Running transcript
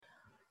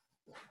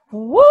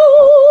Woo!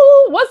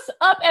 What's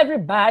up,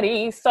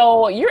 everybody?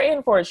 So you're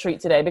in for a treat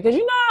today because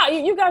you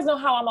guys know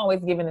how I'm always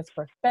giving this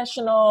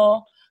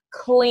professional,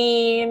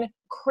 clean,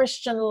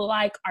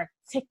 Christian-like,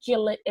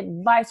 articulate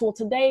advice. Well,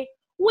 today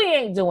we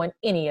ain't doing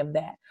any of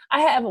that.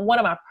 I have one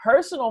of my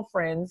personal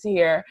friends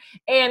here,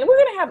 and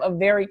we're gonna have a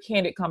very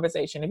candid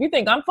conversation. If you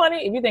think I'm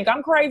funny, if you think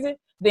I'm crazy,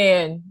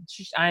 then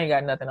I ain't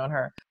got nothing on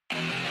her. I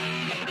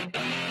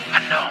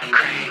know I'm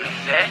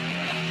crazy.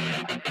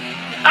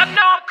 I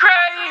know I'm crazy.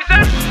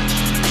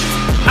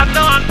 I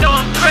know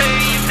I'm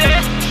crazy.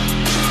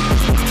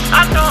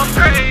 I know I'm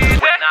crazy.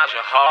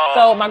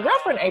 So my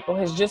girlfriend April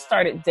has just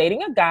started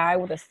dating a guy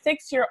with a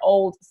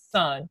 6-year-old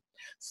son.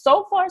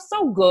 So far,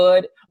 so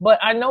good. But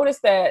I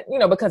noticed that,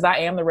 because I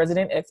am the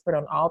resident expert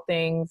on all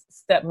things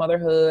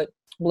stepmotherhood,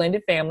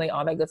 blended family,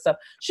 all that good stuff,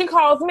 she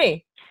calls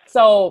me.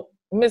 So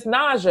Miss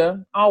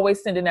Naja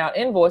always sending out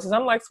invoices.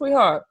 I'm like,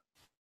 sweetheart,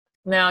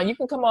 now you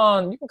can come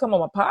on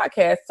my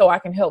podcast so I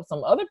can help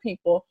some other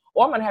people,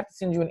 or I'm going to have to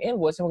send you an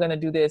invoice and we're going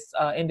to do this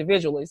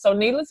individually. So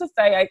needless to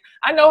say,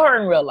 I know her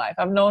in real life.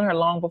 I've known her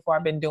long before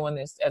I've been doing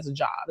this as a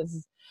job.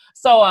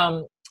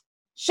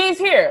 She's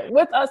here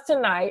with us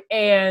tonight.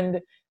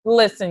 And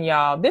listen,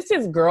 y'all, this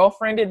is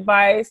girlfriend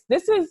advice.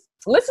 Listen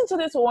to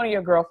this with one of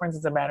your girlfriends,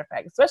 as a matter of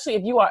fact, especially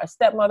if you are a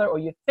stepmother or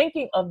you're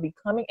thinking of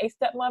becoming a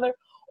stepmother,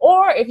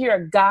 or if you're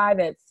a guy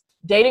that's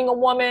dating a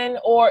woman,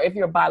 or if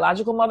you're a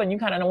biological mother and you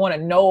kind of want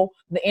to know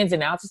the ins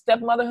and outs of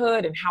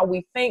stepmotherhood and how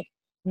we think,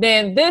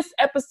 then this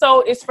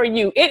episode is for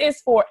you. It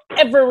is for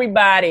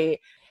everybody.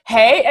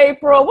 Hey,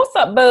 April, what's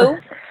up, boo?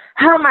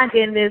 Oh my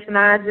goodness,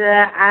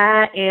 Naja,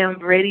 I am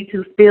ready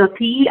to spill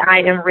tea. I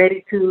am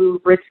ready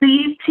to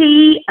receive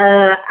tea.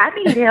 I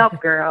need help,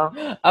 girl.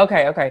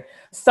 Okay.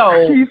 So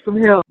I need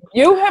some help.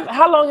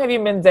 How long have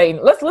you been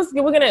dating?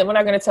 We're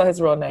not gonna tell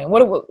his real name.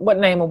 What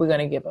name are we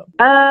gonna give him?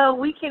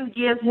 We can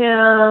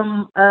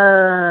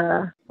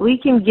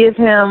give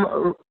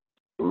him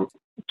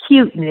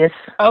cuteness.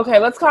 Okay,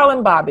 let's call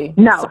him Bobby.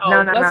 No.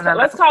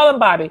 Let's call him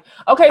Bobby.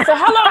 Okay, so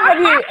how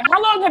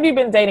long have you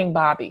been dating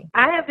Bobby?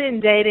 I have been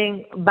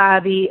dating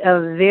Bobby a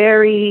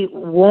very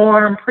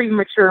warm,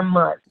 premature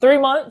month. 3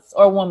 months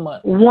or 1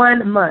 month?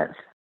 1 month.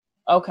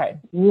 Okay.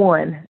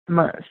 1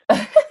 month.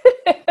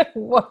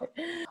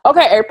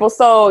 Okay, April.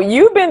 So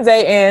you've been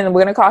dating,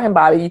 we're gonna call him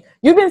Bobby.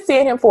 You've been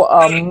seeing him for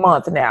a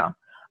month now.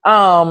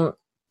 Tell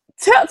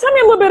me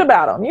a little bit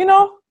about him,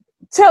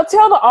 Tell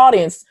the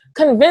audience,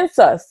 convince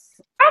us.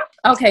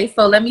 Okay,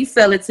 so let me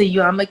sell it to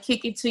you. I'm going to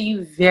kick it to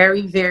you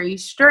very, very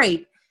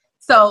straight.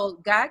 So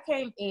guy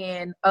came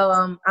in.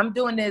 I'm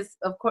doing this,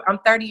 of course, I'm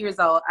 30 years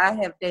old. I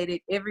have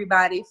dated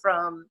everybody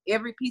from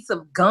every piece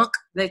of gunk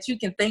that you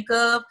can think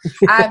of.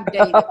 I've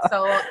dated.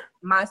 So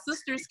my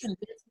sisters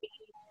convinced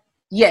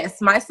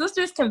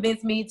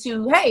me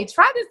to, hey,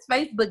 try this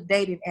Facebook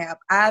dating app.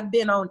 I've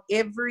been on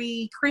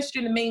every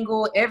Christian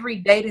Mingle, every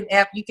dating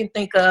app you can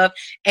think of.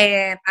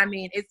 And I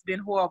mean, it's been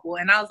horrible.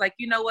 And I was like,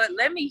 you know what?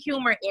 Let me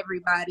humor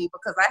everybody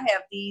because I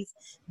have these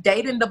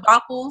dating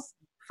debacles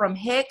from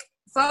heck.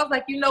 So I was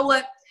like, you know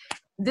what?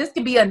 This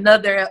could be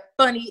another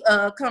funny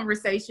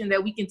conversation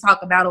that we can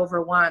talk about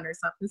over wine or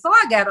something. So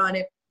I got on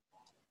it.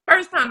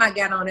 First time I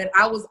got on it,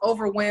 I was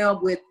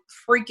overwhelmed with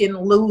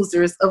freaking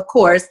losers, of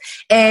course.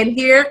 And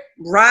here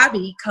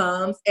Robbie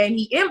comes and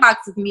he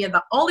inboxes me. And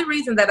the only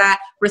reason that I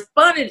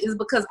responded is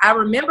because I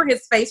remember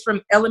his face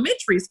from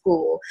elementary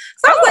school.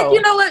 So I was like,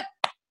 you know what?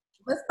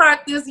 Let's start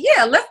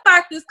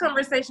this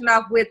conversation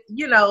off with,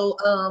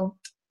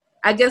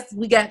 I guess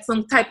we got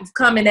some type of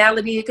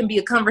commonality. It can be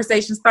a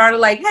conversation starter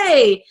like,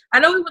 hey, I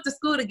know we went to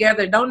school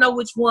together. Don't know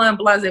which one,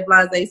 blase,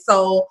 blase.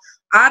 So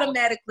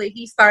automatically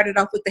he started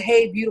off with the,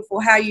 hey, beautiful,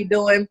 how you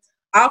doing?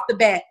 Off the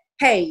bat,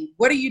 hey,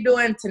 what are you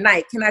doing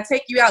tonight? Can I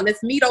take you out?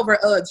 Let's meet over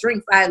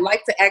drinks. I'd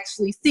like to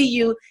actually see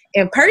you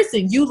in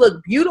person. You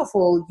look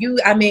beautiful.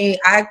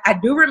 I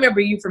do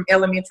remember you from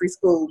elementary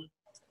school.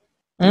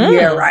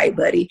 Yeah, right,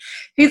 buddy.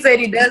 He said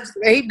he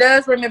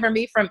does remember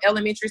me from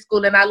elementary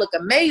school and I look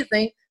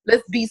amazing.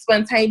 Let's be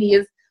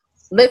spontaneous.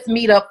 Let's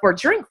meet up for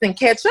drinks and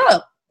catch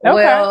up. Okay.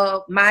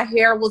 Well, my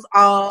hair was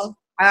off.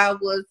 I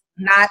was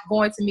not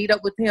going to meet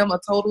up with him, a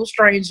total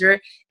stranger,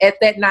 at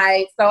that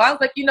night. So I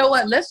was like, you know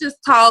what? Let's just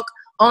talk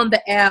on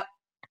the app.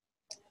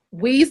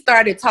 We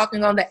started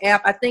talking on the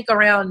app, I think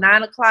around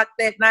 9 o'clock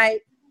that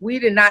night. We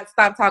did not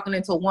stop talking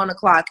until 1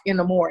 o'clock in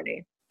the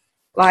morning.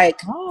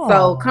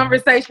 So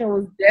conversation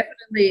was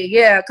definitely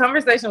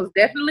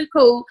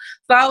cool.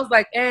 So I was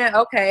like,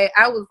 okay.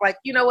 I was like,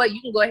 you know what? You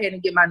can go ahead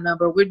and get my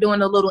number. We're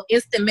doing a little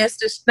instant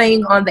message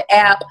thing on the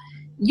app.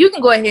 You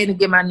can go ahead and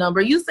get my number.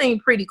 You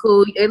seem pretty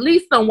cool. At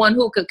least someone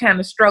who could kind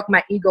of stroke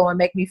my ego and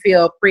make me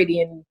feel pretty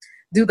and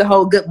do the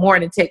whole good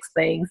morning text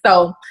thing.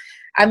 So,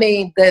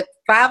 the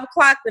 5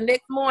 o'clock the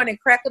next morning,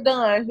 crack of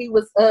dawn, he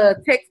was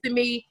texting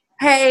me,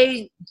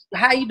 hey,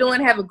 how you doing?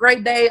 Have a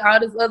great day.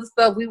 All this other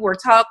stuff. We were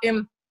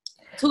talking.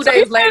 2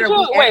 days later.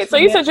 So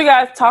you said you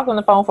guys talked on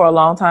the phone for a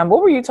long time.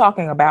 What were you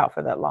talking about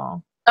for that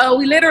long?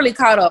 We literally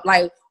caught up.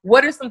 Like,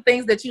 what are some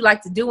things that you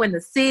like to do in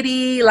the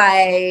city?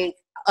 Like,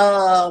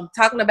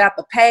 talking about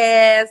the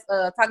past,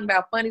 talking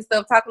about funny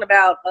stuff, talking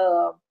about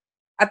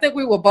I think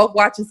we were both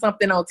watching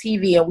something on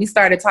TV and we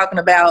started talking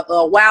about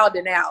Wild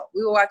and Out.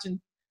 We were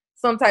watching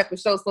some type of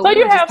show. So we you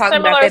were just have talking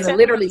similar about that and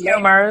literally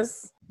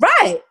humors.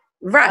 Right.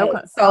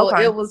 Okay. So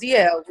Okay. it was,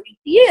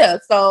 yeah.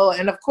 So,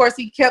 and of course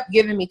he kept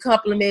giving me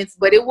compliments,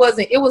 but it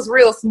was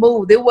real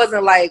smooth. It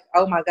wasn't like,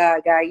 oh my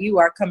God, guy, you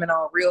are coming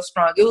on real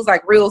strong. It was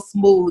like real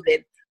smooth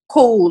and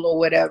cool or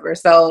whatever.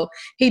 So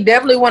he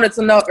definitely wanted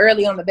to know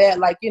early on the bat,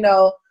 like, you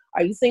know,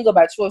 are you single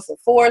by choice or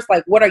force?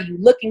 Like, what are you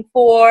looking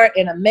for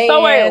in a man?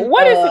 So wait,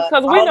 what is it?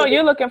 Because we know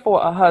you're looking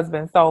for a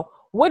husband. So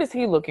what is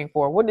he looking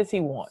for? What does he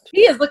want?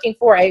 He is looking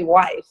for a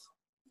wife.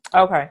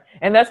 Okay.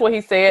 And that's what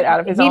he said out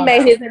of his own He made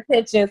mouth. his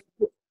intentions.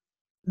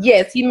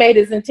 Yes, he made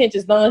his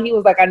intentions known. He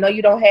was like, I know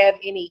you don't have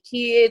any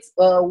kids.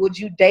 Would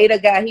you date a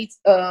guy? He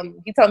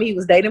told me he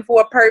was dating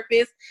for a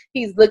purpose.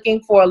 He's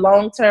looking for a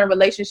long-term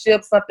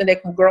relationship, something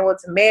that can grow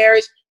into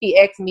marriage. He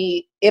asked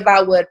me if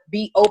I would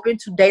be open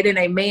to dating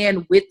a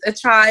man with a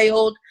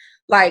child.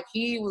 Like,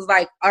 he was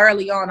like,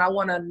 early on, I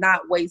want to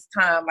not waste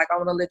time. Like, I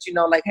want to let you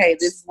know, like, hey,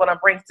 this is what I'm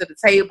bringing to the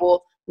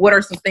table. What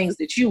are some things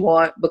that you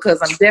want?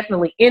 Because I'm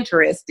definitely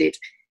interested.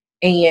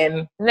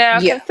 And now,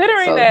 yeah,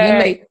 considering so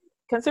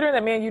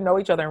that me and you know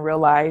each other in real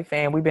life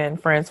and we've been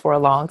friends for a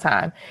long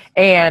time,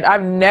 and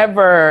I've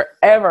never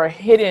ever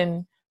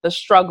hidden the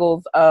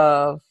struggles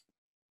of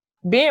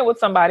being with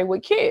somebody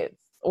with kids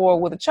or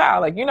with a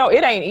child. Like, you know,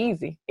 it ain't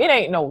easy. It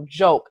ain't no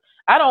joke.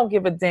 I don't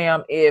give a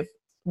damn if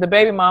the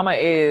baby mama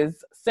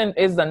is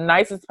the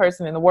nicest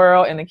person in the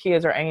world and the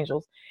kids are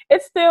angels.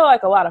 It's still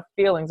like a lot of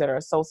feelings that are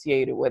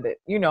associated with it,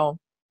 you know,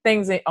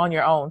 things on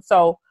your own.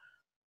 So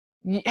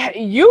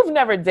you've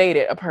never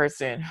dated a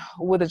person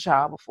with a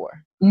child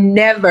before?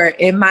 Never.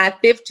 In my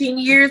 15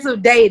 years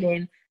of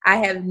dating, I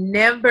have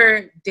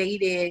never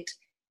dated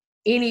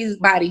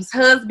anybody's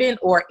husband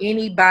or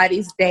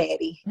anybody's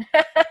daddy.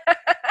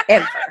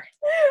 Ever.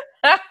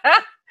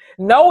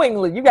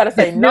 Knowingly. You got to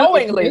say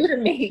knowingly.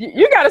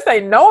 You got to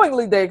say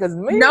knowingly there, because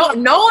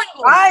knowingly.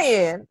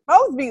 Lying.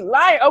 Folks be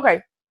lying.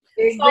 Okay.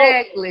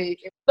 Exactly.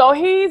 So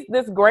he's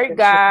this great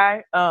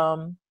guy.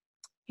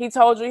 He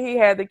told you he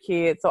had the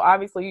kid. So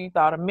obviously you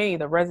thought of me,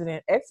 the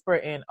resident expert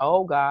in,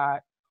 oh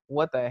God,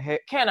 what the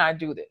heck? Can I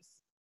do this?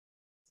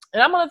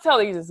 And I'm going to tell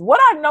you this.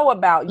 What I know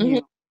about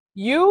you,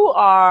 you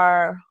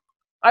are,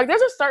 like,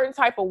 there's a certain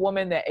type of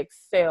woman that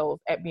excels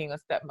at being a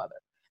stepmother.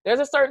 There's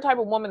a certain type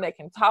of woman that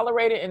can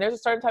tolerate it. And there's a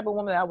certain type of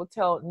woman that I would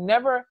tell,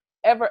 never,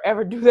 ever,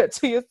 ever do that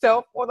to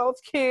yourself or those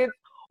kids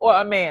or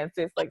a man,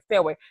 sis. Like, stay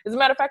away. As a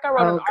matter of fact, I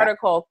wrote an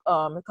article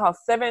called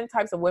 7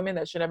 Types of Women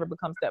That Should Never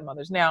Become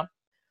Stepmothers. Now,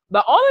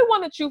 the only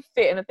one that you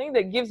fit, and the thing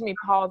that gives me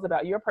pause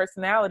about your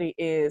personality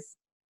is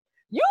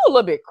you a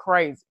little bit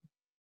crazy.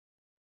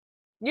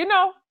 You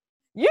know,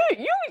 you.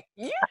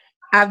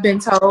 I've been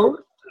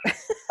told.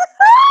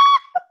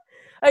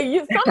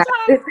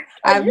 Sometimes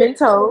I've been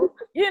told.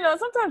 You know,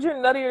 sometimes you're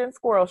nuttier than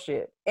squirrel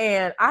shit,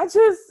 and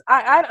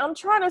I'm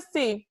trying to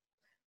see.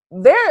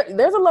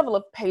 There's a level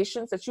of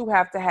patience that you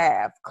have to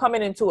have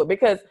coming into it,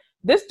 because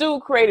this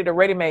dude created a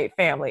ready-made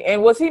family.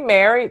 And was he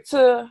married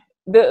to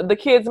the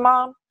kid's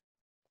mom?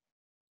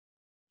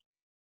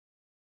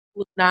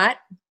 Was not.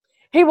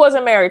 He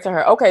wasn't married to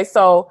her. Okay,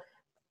 so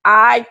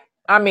I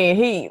mean,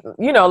 he,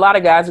 you know, a lot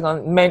of guys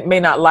are may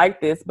not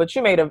like this, but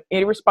you made an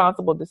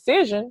irresponsible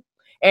decision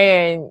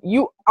and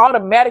you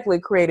automatically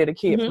created a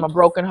kid from a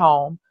broken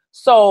home.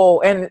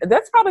 So, and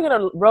that's probably going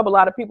to rub a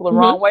lot of people the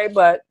wrong way,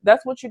 but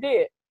that's what you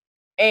did.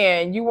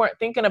 And you weren't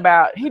thinking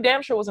about, he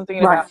damn sure wasn't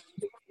thinking about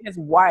his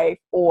wife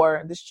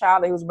or this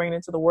child that he was bringing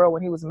into the world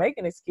when he was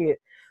making his kid.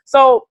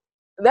 So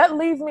that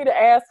leads me to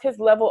ask his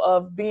level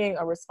of being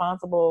a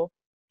responsible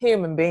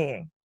human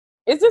being.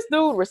 Is this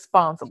dude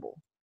responsible?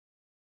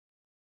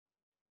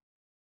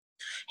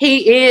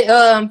 He is,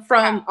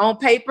 from on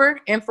paper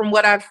and from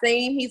what I've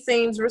seen, he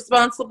seems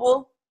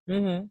responsible.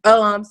 So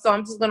I'm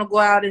just gonna go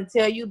out and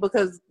tell you,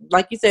 because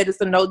like you said,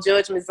 it's a no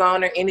judgment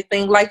zone or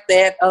anything like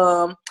that.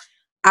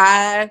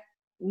 I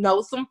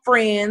know some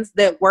friends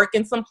that work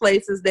in some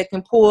places that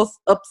can pull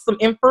up some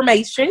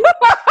information.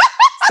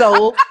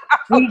 So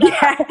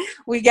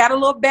we got a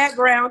little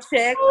background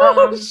check.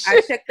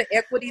 I checked the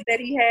equity that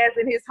he has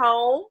in his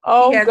home.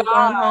 He has his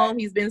own home.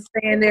 He's been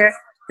staying there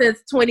since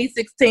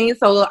 2016.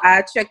 So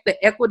I checked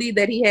the equity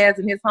that he has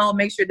in his home,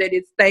 make sure that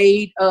it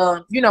stayed,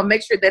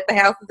 make sure that the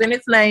house is in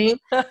his name.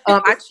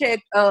 I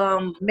checked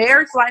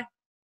marriage life.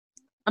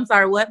 I'm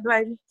sorry, what,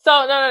 baby?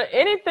 So no,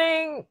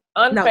 anything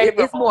unfavorable?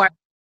 No, it's more.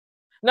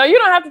 No, you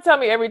don't have to tell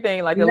me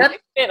everything, like the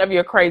extent of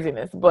your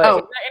craziness, but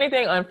is there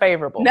anything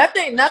unfavorable?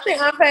 Nothing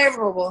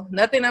unfavorable.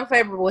 Nothing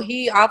unfavorable.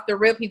 He, off the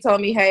rip, he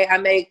told me, hey, I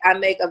make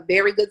a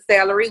very good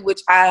salary,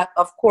 which I,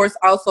 of course,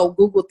 also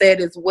Googled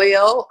that as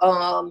well.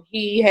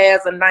 He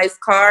has a nice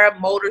car,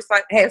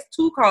 motorcycle, has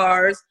 2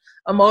 cars,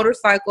 a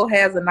motorcycle,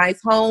 has a nice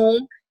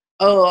home,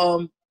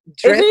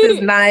 dresses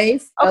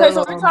nice. Okay,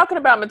 so we're talking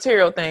about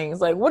material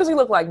things. Like, what does he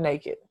look like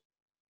naked?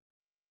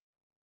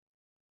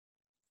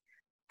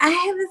 I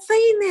haven't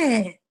seen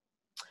that.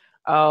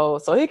 Oh,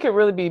 so he could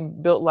really be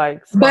built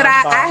like But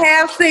I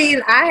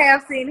SpongeBob.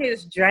 have seen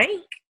his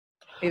drink.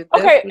 If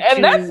Okay, what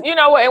and that's, you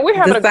know what, and we're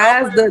having the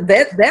size,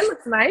 that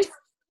looks nice.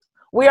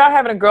 we are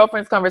having a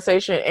girlfriend's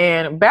conversation.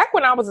 And back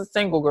when I was a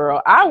single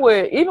girl, I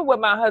would, even with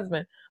my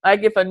husband,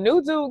 like if a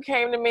new dude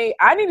came to me,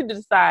 I needed to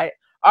decide,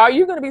 are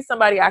you going to be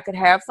somebody I could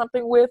have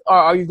something with, or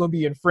are you going to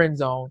be in friend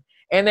zone?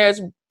 And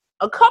there's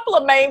a couple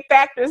of main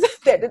factors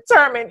that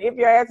determine if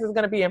your ass is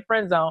going to be in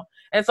friend zone.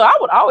 And so I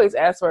would always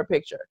ask for a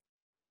picture.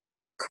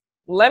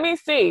 Let me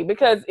see,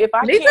 because if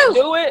I can't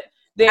do it,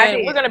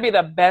 then we're going to be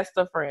the best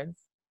of friends.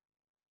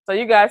 So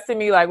you guys see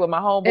me like with my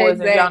homeboys,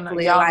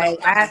 exactly. And y'all like,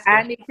 know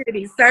I need you to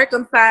be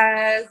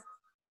circumcised.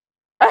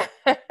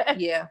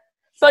 Yeah.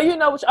 So you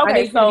know, which, okay,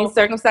 I need to be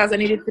circumcised. I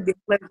need it to be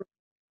flexible.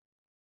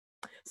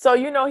 So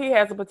you know he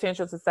has the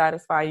potential to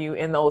satisfy you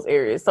in those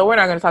areas. So we're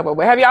not going to talk about.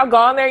 But have y'all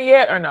gone there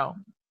yet, or no?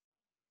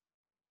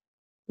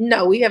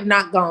 No, we have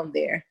not gone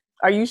there.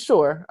 Are you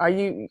sure? Are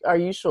you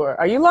sure?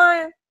 Are you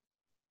lying?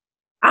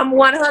 I am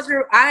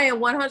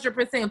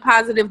 100%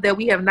 positive that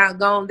we have not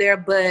gone there,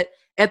 but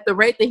at the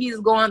rate that he's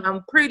going,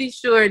 I'm pretty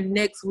sure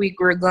next week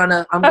I'm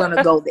gonna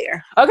go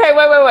there. Okay,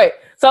 wait.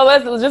 So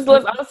let's.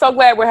 I'm so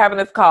glad we're having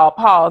this call.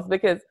 Pause,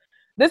 because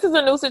this is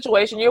a new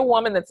situation. You're a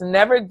woman that's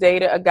never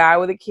dated a guy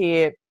with a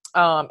kid,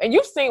 and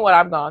you've seen what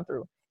I've gone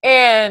through.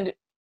 And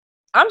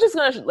I'm just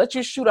gonna let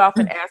you shoot off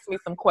and ask me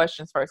some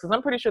questions first, because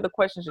I'm pretty sure the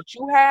questions that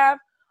you have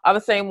are the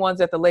same ones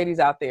that the ladies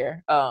out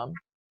there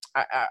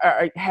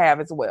have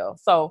as well.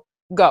 So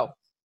go.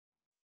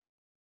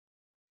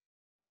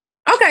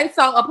 Okay,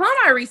 so upon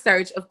my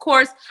research, of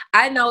course,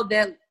 I know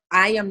that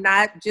I am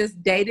not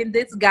just dating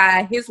this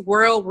guy. His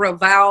world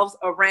revolves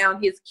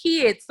around his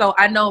kids. So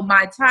I know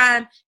my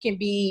time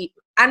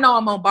I know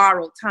I'm on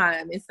borrowed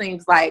time. It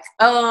seems like,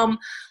 I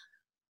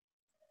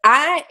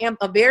am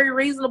a very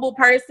reasonable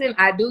person.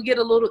 I do get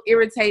a little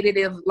irritated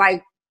if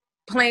like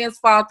plans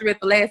fall through at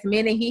the last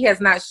minute. He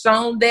has not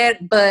shown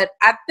that, but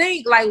I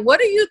think, like, what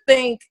do you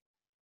think?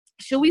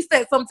 Should we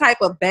set some type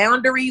of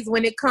boundaries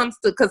when it comes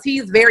to, because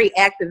he's very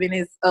active in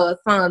his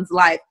son's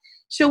life.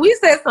 Should we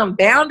set some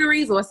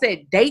boundaries or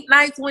set date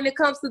nights when it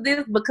comes to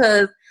this?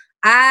 Because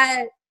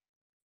I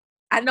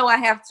know I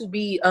have to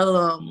be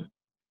a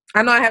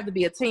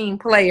team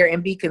player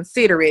and be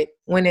considerate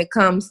when it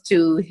comes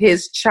to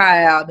his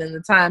child and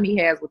the time he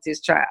has with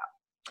his child.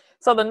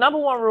 So the number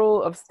one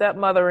rule of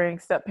stepmothering,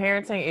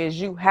 step-parenting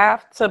is you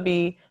have to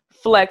be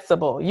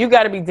flexible. You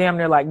got to be damn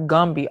near like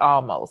Gumby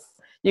almost.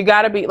 You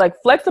got to be like,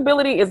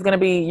 flexibility is going to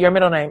be your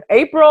middle name.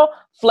 April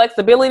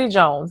Flexibility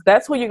Jones.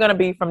 That's who you're going to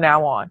be from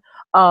now on.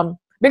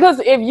 Because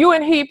if you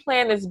and he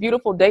plan this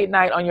beautiful date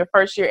night on your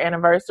first year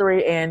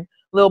anniversary and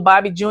little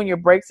Bobby Jr.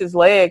 breaks his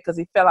leg because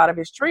he fell out of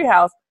his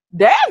treehouse,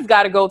 Dad's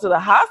got to go to the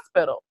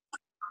hospital.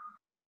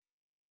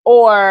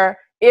 Or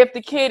if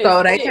the kid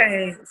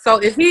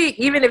So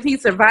even if he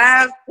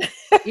survived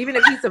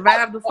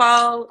the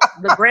fall,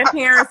 the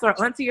grandparents or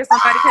auntie or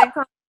somebody can't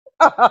come.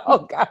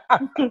 Oh God.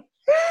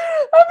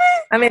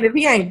 I mean, if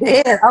he ain't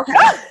dead, okay.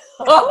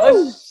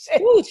 Oh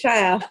shit. Ooh,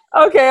 child.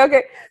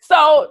 Okay.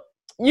 So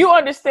you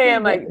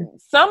understand, like,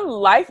 some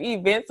life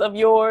events of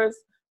yours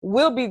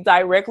will be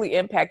directly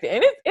impacted.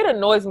 And it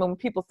annoys me when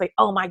people say,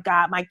 oh my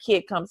God, my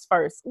kid comes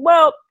first.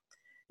 Well,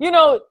 you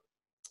know,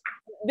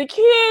 the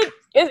kid,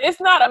 it's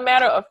not a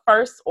matter of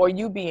first or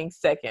you being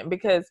second,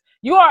 because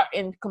you are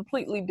in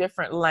completely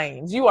different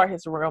lanes. You are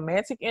his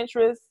romantic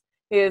interest,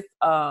 his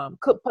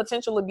could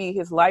potentially be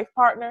his life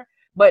partner,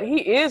 but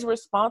he is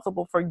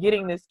responsible for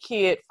getting this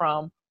kid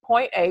from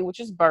point A,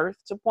 which is birth,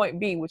 to point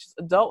B, which is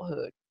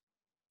adulthood.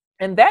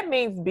 And that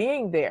means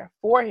being there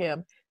for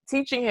him,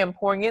 teaching him,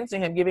 pouring into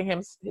him, giving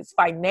him his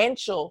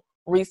financial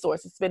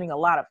resources, spending a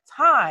lot of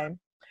time.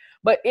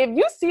 But if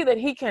you see that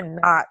he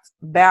cannot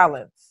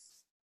balance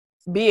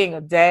being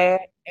a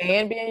dad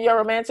and being your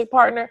romantic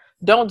partner,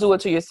 don't do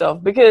it to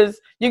yourself, because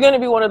you're going to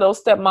be one of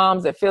those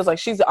stepmoms that feels like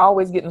she's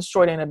always getting the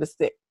short end of the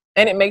stick,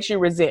 and it makes you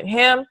resent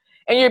him,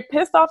 and you're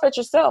pissed off at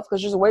yourself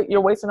because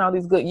you're wasting all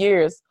these good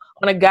years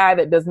on a guy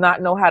that does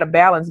not know how to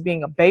balance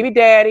being a baby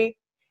daddy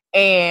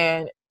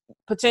and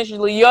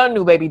potentially your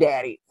new baby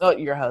daddy. Oh,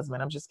 your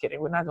husband. I'm just kidding.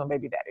 We're not doing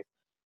baby daddy.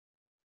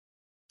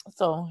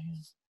 So.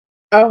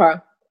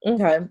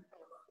 Okay.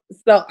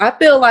 So I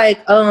feel like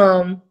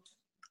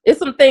it's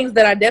some things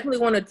that I definitely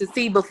wanted to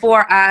see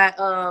before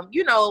I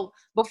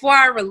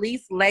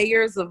release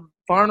layers of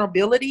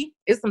vulnerability.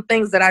 It's some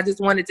things that I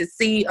just wanted to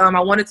see. I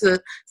wanted to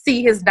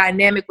see his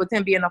dynamic with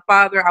him being a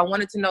father. I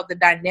wanted to know the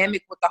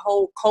dynamic with the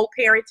whole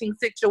co-parenting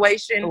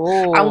situation.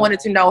 Ooh. I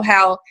wanted to know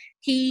how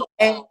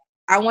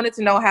I wanted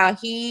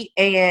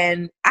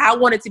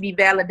to be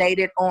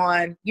validated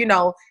on,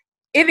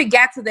 if it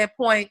got to that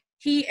point,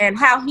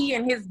 how he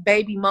and his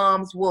baby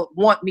moms would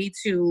want me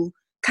to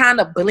kind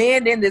of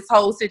blend in this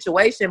whole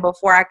situation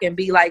before I can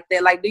be like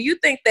that. Like, do you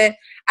think that,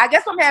 I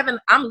guess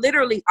I'm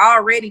literally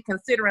already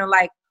considering,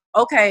 like,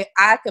 okay,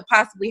 I could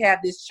possibly have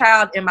this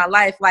child in my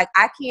life. Like,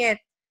 I can't,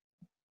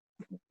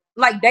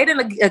 like dating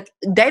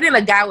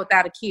a guy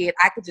without a kid,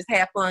 I could just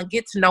have fun,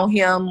 get to know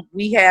him.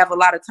 We have a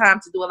lot of time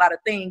to do a lot of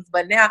things.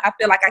 But now I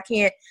feel like I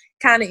can't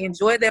kind of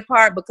enjoy that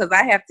part because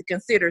I have to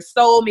consider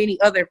so many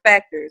other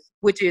factors,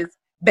 which is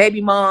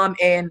baby mom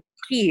and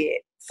kid.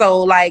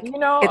 So like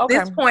at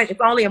this point,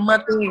 it's only a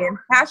month in.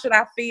 How should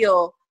I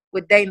feel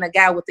with dating a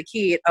guy with a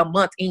kid a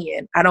month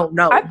in? I don't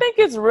know. I think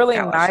it's really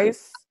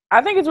nice.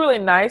 I think it's really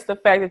nice the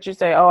fact that you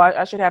say, oh,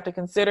 I should have to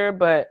consider,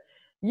 but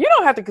you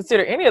don't have to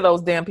consider any of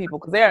those damn people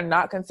because they are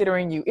not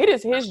considering you. It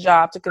is his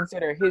job to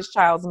consider his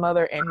child's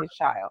mother and his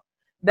child.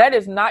 That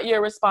is not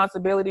your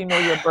responsibility nor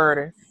your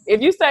burden.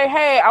 If you say,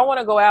 hey, I want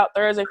to go out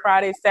Thursday,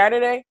 Friday,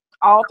 Saturday,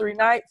 all 3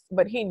 nights,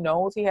 but he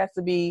knows he has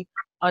to be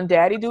on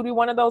daddy duty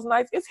one of those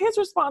nights, it's his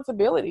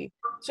responsibility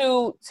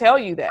to tell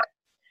you that.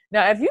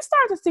 Now, if you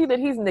start to see that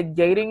he's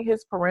negating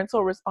his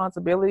parental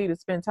responsibility to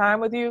spend time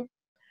with you,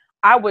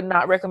 I would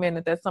not recommend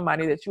that that's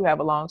somebody that you have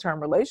a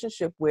long-term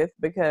relationship with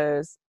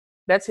because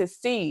that's his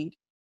seed.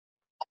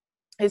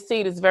 His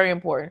seed is very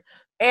important.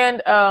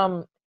 And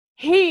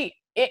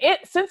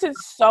since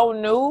it's so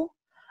new,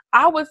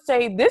 I would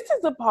say this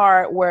is the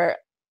part where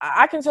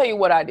I can tell you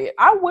what I did.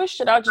 I wish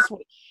that I just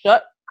would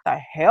shut the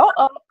hell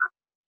up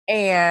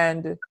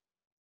and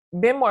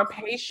been more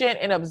patient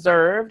and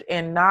observed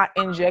and not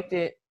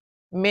injected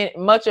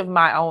much of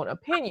my own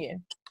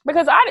opinion.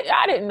 Because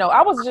I didn't know.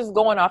 I was just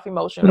going off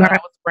emotion when I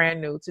was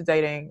brand new to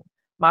dating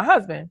my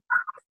husband.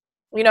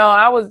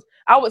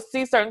 I would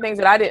see certain things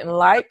that I didn't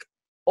like,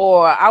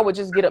 or I would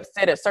just get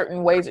upset at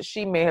certain ways that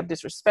she may have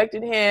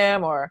disrespected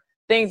him or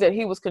things that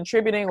he was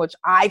contributing, which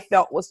I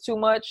felt was too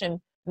much. And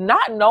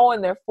not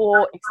knowing their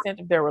full extent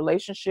of their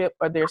relationship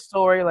or their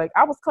story. Like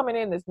I was coming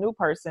in this new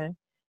person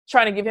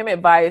trying to give him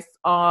advice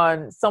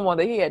on someone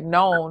that he had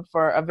known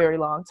for a very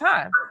long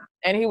time.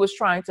 And he was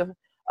trying to,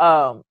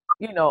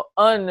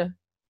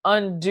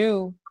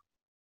 undo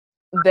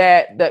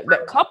that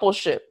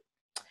coupleship.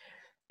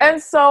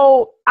 And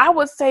so I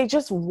would say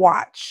just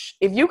watch.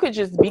 If you could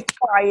just be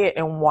quiet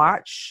and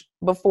watch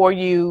before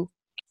you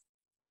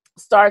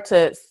start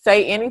to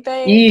say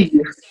anything,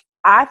 yes.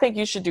 I think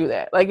you should do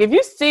that. Like if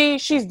you see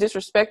she's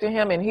disrespecting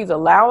him and he's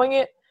allowing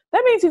it,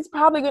 that means he's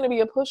probably going to be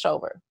a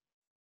pushover.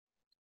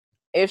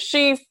 If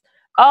he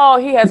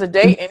has a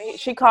date and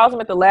she calls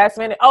him at the last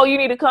minute, oh, you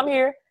need to come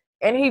here,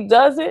 and he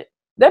does it,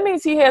 that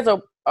means he has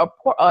a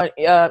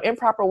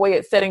improper way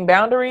at setting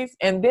boundaries,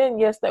 and then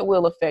yes, that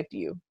will affect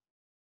you.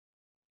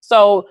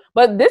 So,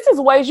 but this is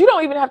ways you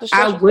don't even have to shut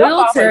yourself will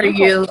off. tell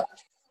you.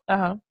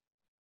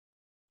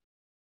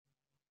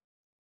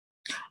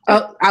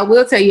 I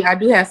will tell you, I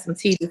do have some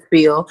tea to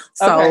spill.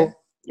 So, okay.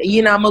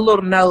 I'm a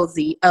little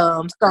nosy.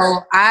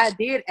 So I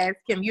did ask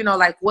him,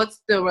 like,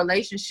 what's the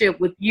relationship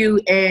with you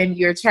and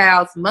your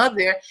child's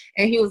mother?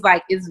 And he was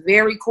like, it's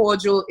very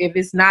cordial. If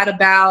it's not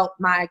about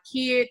my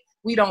kid,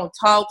 we don't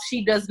talk.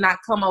 She does not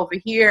come over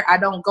here. I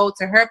don't go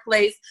to her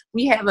place.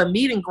 We have a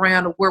meeting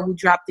ground where we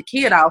drop the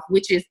kid off,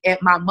 which is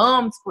at my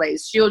mom's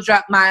place. She'll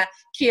drop my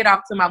kid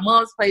off to my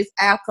mom's place.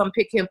 I'll come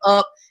pick him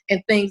up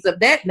and things of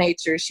that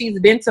nature. She's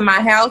been to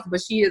my house,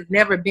 but she has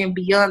never been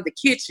beyond the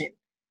kitchen.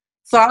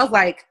 So I was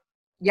like,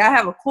 y'all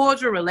have a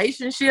cordial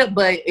relationship,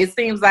 but it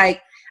seems like,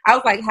 I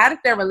was like, how did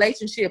their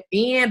relationship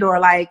end?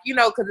 Or like,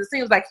 because it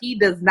seems like he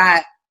don't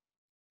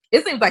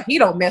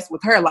mess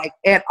with her like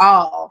at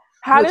all.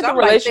 How did the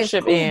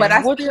relationship end? But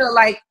I feel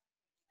like,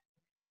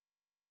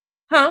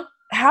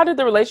 How did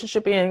the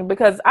relationship end?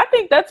 Because I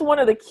think that's one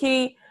of the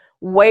key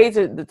ways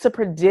to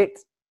predict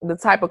the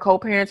type of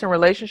co-parenting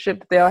relationship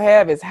that they'll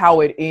have is how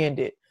it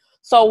ended.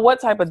 So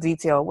what type of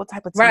detail, what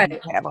type of tea do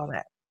you have on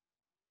that?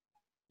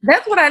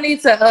 That's what I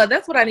need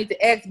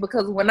to ask,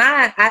 because when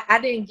I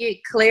didn't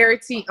get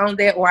clarity on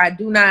that, or I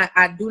do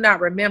not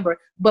remember.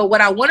 But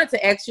what I wanted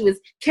to ask you is,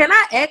 can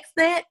I ask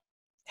that?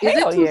 Is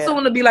it too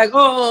soon to be like,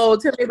 oh,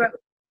 tell me about it?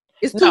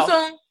 It's too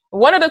soon?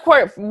 One of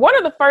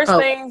the first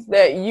things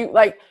that you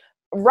like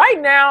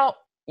right now,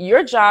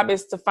 your job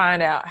is to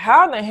find out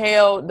how in the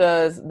hell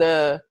does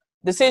the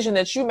decision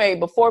that you made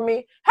before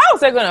me, how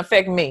is that going to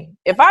affect me?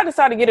 If I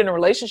decide to get in a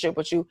relationship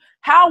with you,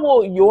 how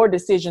will your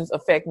decisions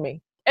affect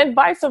me? And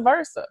vice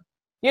versa.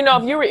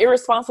 If you were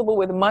irresponsible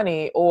with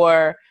money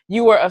or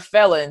you were a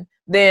felon,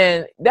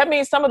 then that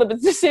means some of the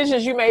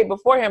decisions you made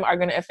before him are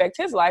going to affect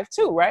his life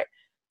too, right?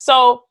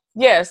 So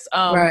yes,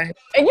 and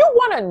you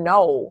want to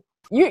know.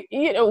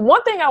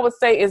 One thing I would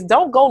say is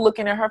don't go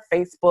looking at her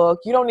Facebook.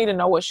 You don't need to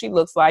know what she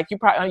looks like.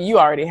 You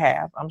already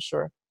have, I'm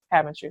sure,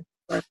 haven't you?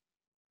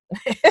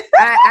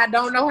 I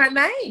don't know her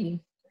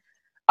name.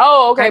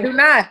 Oh, okay. I do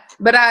not,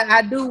 but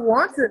I do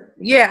want to.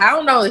 Yeah, I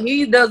don't know.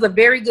 He does a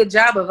very good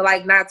job of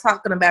like not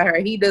talking about her.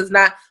 He does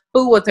not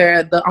fool with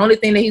her. The only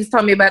thing that he's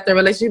told me about their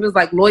relationship is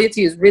like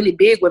loyalty is really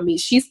big with me.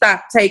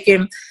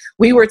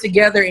 We were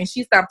together and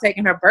she stopped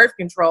taking her birth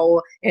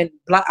control and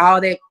all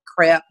that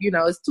crap.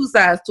 It's two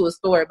sides to a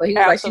story, but he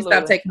was like, she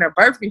stopped taking her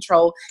birth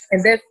control,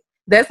 and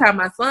that's how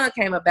my son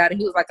came about it.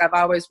 He was like, I've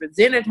always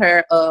resented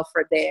her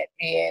for that,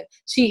 and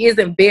she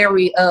isn't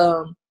very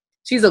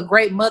she's a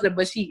great mother,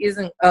 but she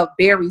isn't a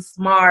very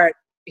smart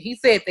he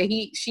said that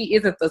she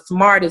isn't the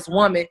smartest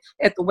woman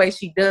at the way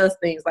she does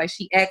things. Like,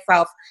 she acts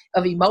off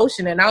of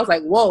emotion. And I was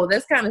like, whoa,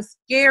 that's kind of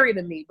scary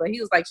to me. But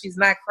he was like, she's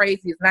not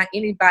crazy. It's not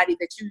anybody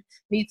that you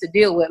need to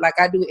deal with. Like,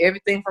 I do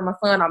everything for my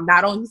son.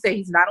 He said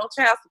he's not on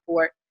child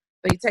support,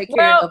 but he take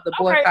care of the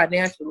boy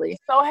financially.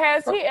 So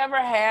has he ever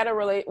had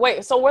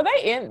so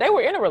they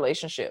were in a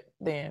relationship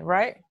then,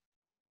 right?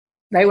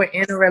 They were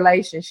in a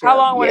relationship. How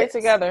long were they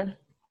together?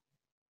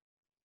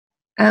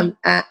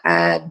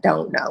 I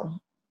don't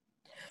know.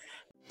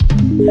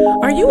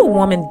 Are you a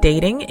woman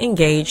dating,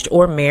 engaged,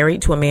 or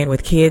married to a man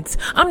with kids?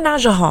 I'm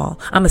Naja Hall.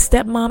 I'm a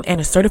stepmom and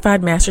a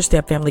certified master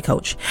step family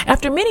coach.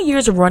 After many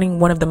years of running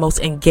one of the most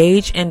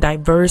engaged and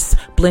diverse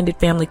blended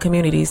family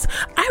communities,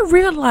 I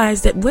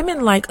realized that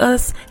women like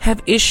us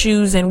have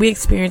issues and we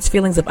experience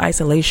feelings of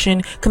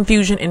isolation,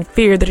 confusion, and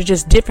fear that are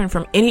just different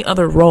from any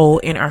other role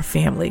in our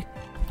family.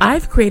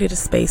 I've created a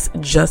space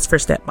just for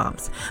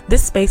stepmoms.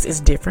 This space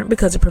is different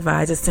because it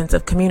provides a sense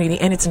of community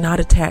and it's not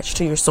attached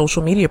to your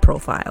social media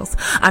profiles.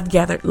 I've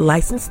gathered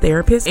licensed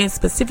therapists and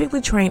specifically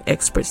trained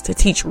experts to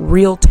teach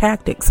real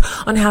tactics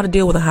on how to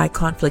deal with a high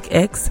conflict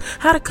ex,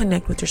 how to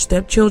connect with your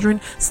stepchildren,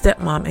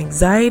 stepmom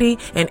anxiety,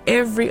 and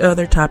every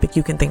other topic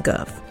you can think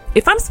of.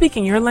 If I'm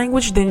speaking your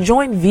language, then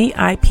join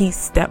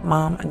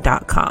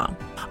VIPstepmom.com.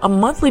 A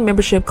monthly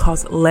membership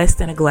costs less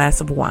than a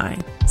glass of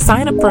wine.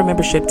 Sign up for a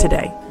membership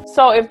today.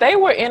 So if they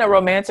were in a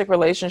romantic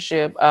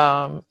relationship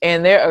and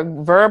their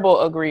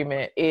verbal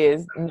agreement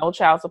is no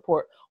child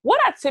support, what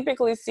I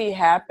typically see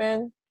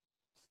happen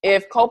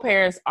if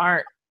co-parents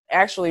aren't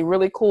actually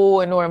really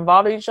cool and nor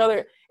involved with each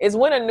other is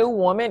when a new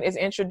woman is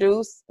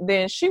introduced,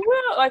 then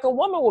a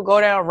woman will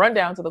run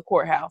down to the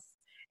courthouse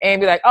and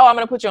be like, oh, I'm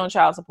going to put you on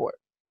child support.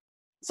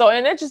 So,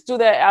 and they just do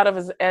that out of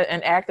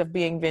an act of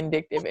being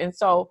vindictive. And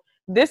so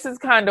this is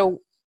kind of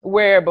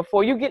where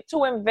before you get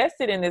too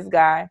invested in this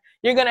guy,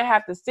 you're going to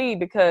have to see,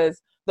 because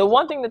the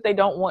one thing that they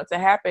don't want to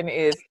happen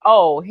is,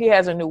 oh, he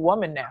has a new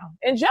woman now.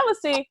 And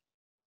jealousy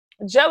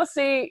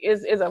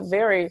is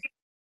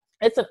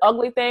it's an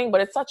ugly thing,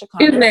 but it's such a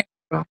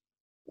Yeah,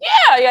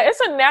 it's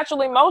a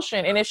natural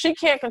emotion. And if she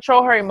can't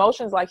control her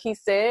emotions like he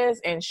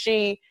says, and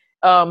she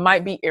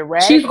might be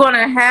erratic. She's going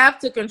to have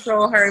to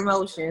control her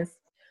emotions.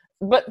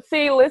 But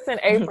see, listen,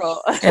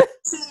 April,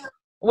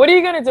 what are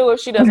you going to do if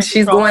she doesn't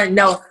She's going,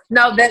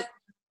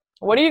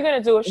 what are you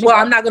going to do if she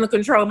I'm not going to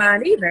control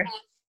mine either.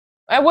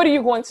 And what are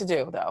you going to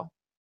do, though?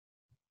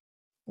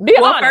 Be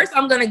honest. First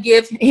I'm going to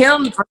give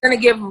him,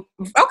 okay,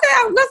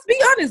 let's be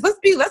honest.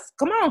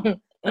 Come on.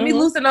 Let me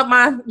loosen up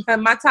my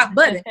top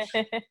button.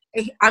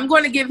 I'm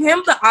going to give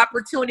him the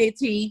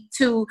opportunity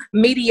to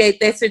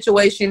mediate that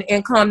situation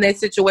and calm that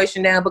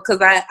situation down, because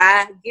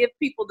I give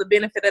people the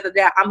benefit of the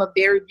doubt. I'm a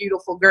very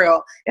beautiful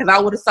girl. If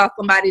I would have saw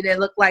somebody that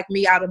looked like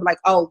me, I'd have been like,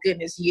 oh,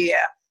 goodness,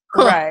 yeah.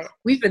 Right.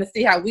 We finna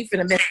see how we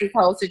finna mess this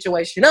whole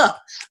situation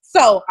up.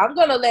 So I'm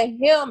gonna let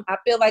him. I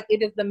feel like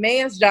it is the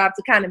man's job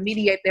to kind of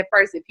mediate that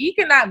first. If he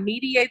cannot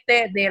mediate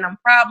that, then I'm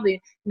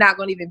probably not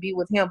gonna even be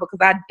with him, because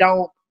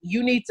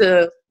you need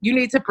to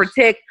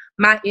protect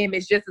my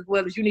image just as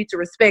well as you need to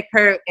respect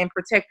her and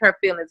protect her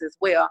feelings as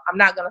well. I'm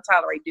not gonna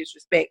tolerate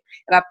disrespect.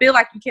 And I feel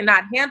like you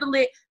cannot handle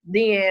it,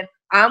 then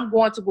I'm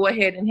going to go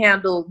ahead and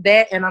handle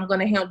that, and I'm going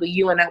to handle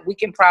you, and we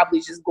can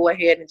probably just go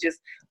ahead and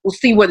we'll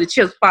see where the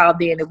chips fall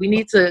then. If we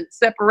need to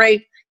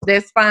separate,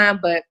 that's fine,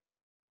 but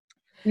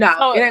no,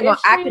 so it ain't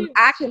gonna,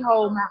 I can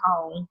hold my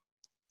own.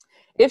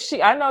 I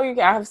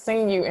have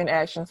seen you in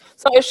action.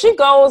 So if she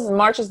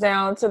marches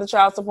down to the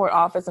child support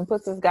office and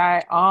puts this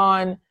guy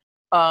on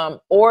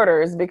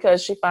orders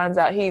because she finds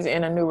out he's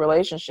in a new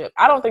relationship,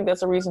 I don't think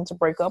that's a reason to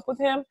break up with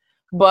him,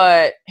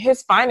 but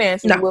his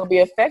finances will be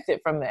affected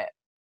from that.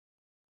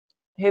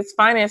 His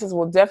finances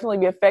will definitely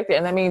be affected,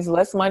 and that means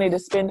less money to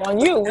spend on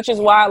you, which is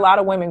why a lot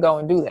of women go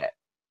and do that.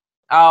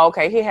 Oh,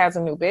 okay, he has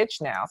a new bitch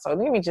now, so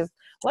let me just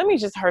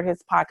hurt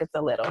his pockets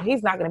a little.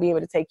 He's not going to be able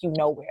to take you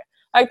nowhere.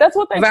 Like, that's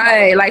what they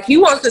right. Like, he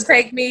wants to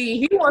take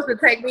me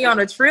on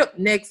a trip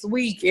next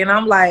week, and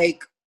I'm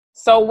like,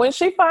 so when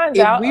she finds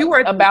out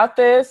about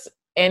this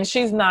and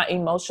she's not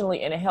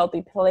emotionally in a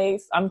healthy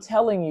place, I'm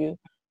telling you,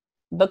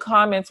 the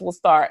comments will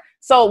start.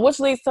 So,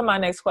 which leads to my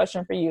next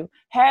question for you: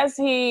 has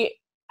he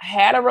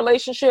had a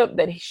relationship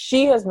that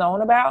she has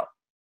known about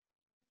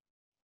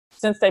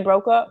since they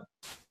broke up?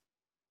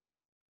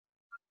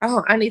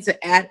 Oh, I need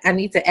to ask.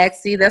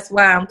 See, that's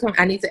why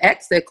I need to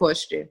ask that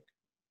question.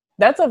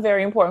 That's a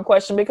very important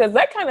question, because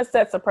that kind of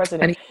sets a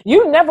precedent.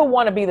 You never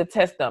want to be the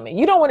test dummy.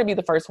 You don't want to be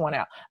the first one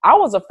out. I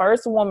was the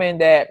first woman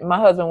that my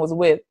husband was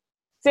with,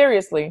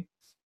 seriously,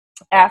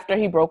 after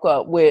he broke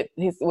up with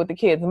the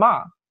kid's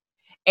mom.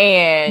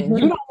 And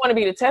you don't want to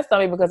be the test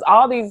dummy, because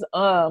all these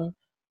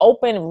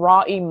open,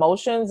 raw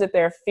emotions that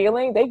they're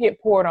feeling, they get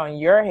poured on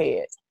your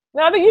head.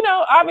 Now,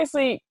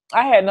 obviously,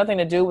 I had nothing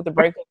to do with the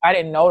breakup. I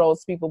didn't know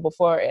those people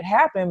before it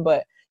happened,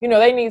 but,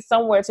 they need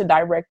somewhere to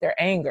direct their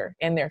anger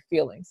and their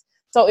feelings.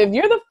 So if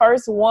you're the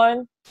first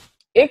one,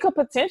 it could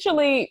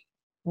potentially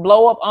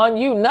blow up on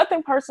you.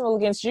 Nothing personal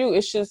against you.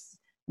 It's just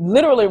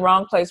literally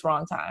wrong place,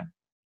 wrong time.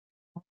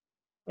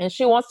 And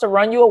she wants to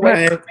run you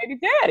away from baby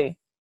daddy.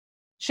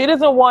 She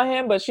doesn't want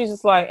him, but she's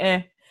just like,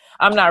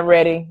 I'm not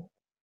ready.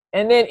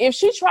 And then if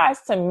she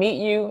tries to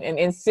meet you and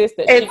insist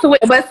that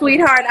but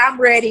sweetheart, I'm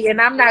ready,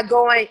 and I'm not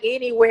going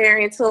anywhere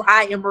until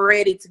I am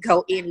ready to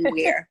go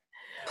anywhere.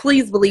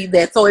 Please believe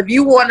that. So if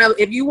you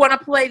wanna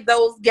play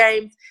those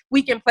games,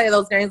 we can play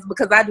those games,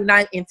 because I do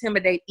not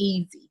intimidate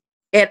easy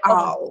at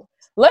all.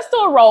 Let's do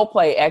a role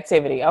play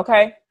activity,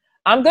 okay?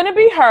 I'm gonna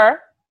be her.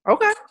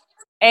 Okay.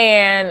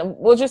 And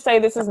we'll just say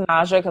this is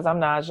Naja, because I'm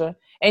Naja,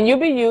 and you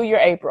be you're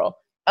April.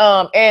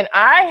 And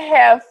I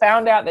have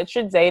found out that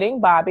you're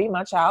dating Bobby,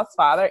 my child's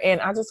father, and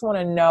I just want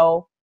to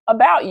know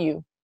about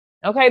you.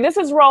 Okay, this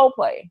is role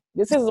play.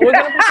 We're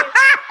gonna pretend,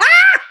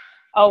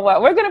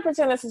 we're gonna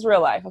pretend this is real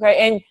life. Okay,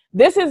 and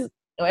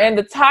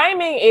the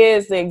timing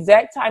is the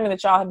exact timing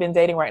that y'all have been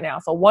dating right now.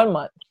 So 1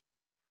 month.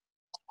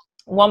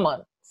 1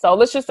 month. So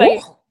let's just say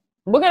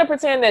we're gonna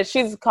pretend that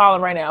she's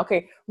calling right now.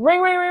 Okay,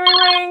 ring, ring, ring,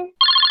 ring, ring.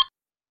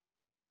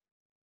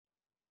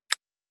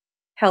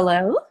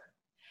 Hello.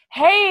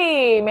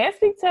 Hey, may I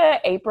speak to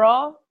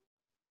April?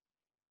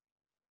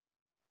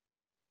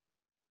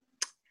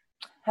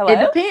 Hello?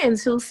 It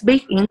depends who's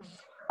speaking.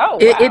 Oh, wow.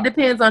 It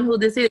depends on who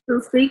this is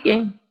who's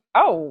speaking.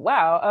 Oh,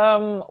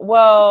 wow.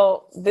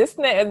 Well, this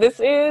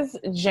is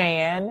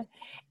Jan,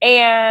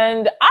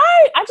 and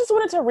I just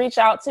wanted to reach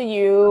out to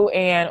you,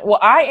 and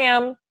I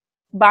am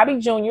Bobby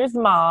Jr.'s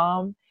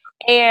mom,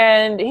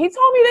 and he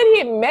told me that he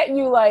had met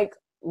you like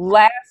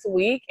last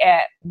week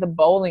at the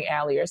bowling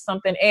alley or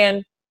something,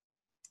 and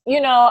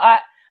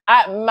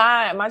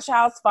my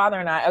child's father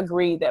and I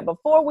agreed that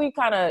before we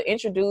kind of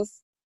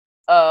introduce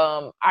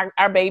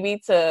our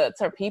baby to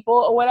people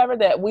or whatever,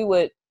 that we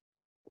would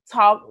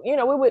talk, we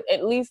would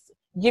at least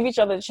give each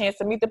other a chance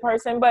to meet the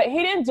person. But he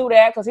didn't do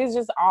that because he's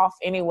just off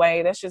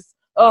anyway. That's just,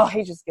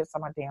 he just gets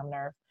on my damn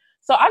nerve.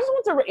 So I just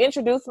want to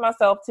introduce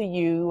myself to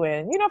you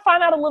and,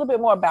 find out a little bit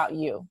more about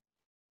you.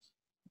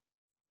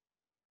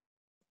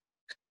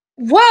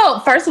 Well,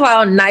 first of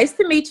all, nice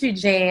to meet you,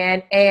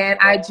 Jan. And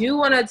I do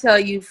want to tell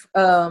you,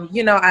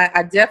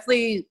 I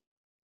definitely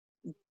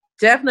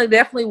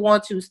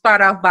want to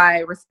start off by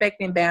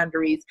respecting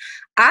boundaries.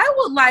 I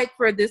would like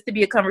for this to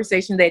be a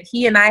conversation that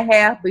he and I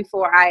have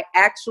before I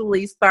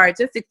actually start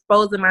just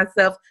exposing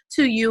myself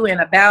to you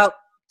and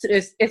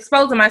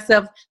exposing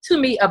myself to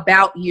me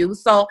about you.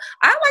 So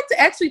I'd like to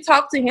actually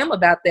talk to him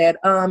about that.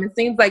 It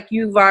seems like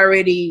you've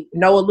already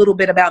know a little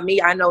bit about me.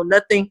 I know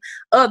nothing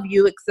of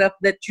you except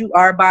that you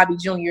are Bobby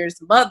Jr.'s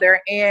mother,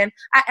 and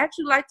I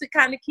actually like to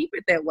kind of keep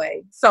it that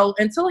way. So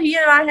until he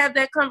and I have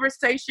that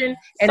conversation,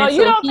 and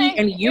until he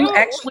and you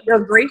actually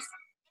agree.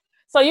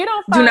 So you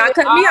don't do not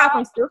cut me off.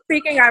 I'm still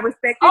speaking. I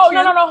respect you. Oh,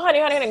 no, honey.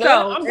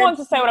 So, I'm going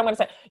to say what I'm going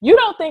to say. You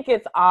don't think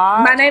it's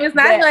odd? My name is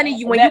not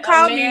Honey. When you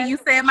called me, you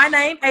said my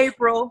name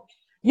April.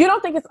 You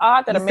don't think it's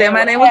odd that a man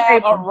would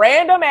have a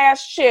random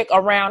ass chick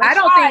around? I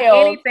don't think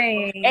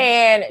anything.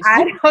 And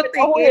I don't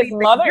think who his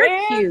mother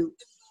is.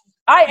 Cute.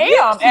 I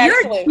am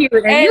actually. You're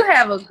cute, and you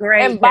have a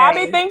great. And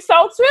Bobby day. thinks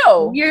so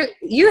too.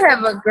 You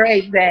have a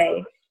great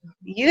day.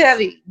 You have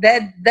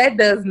that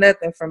does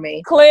nothing for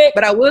me. Click.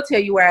 But I will tell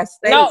you where I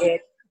stay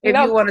at. If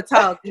you want to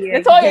talk,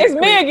 it's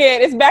me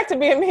again. It's back to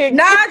being me again.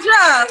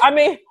 Naja.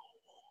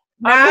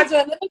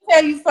 Naja, let me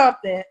tell you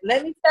something.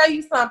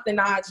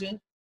 Naja.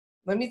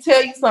 Let me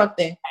tell you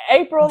something.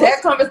 April.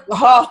 That comes.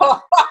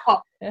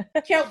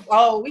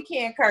 We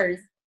can't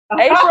curse.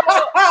 April.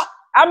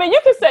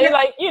 You can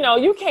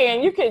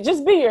say you can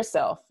just be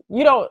yourself.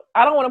 I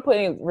don't want to put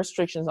any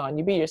restrictions on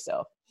you. Be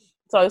yourself.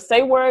 So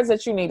say words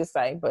that you need to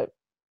say, but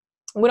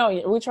we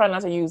try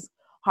not to use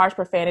harsh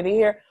profanity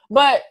here.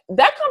 But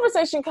that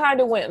conversation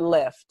kind of went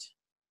left.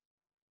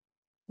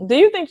 Do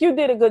you think you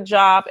did a good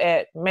job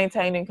at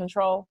maintaining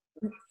control?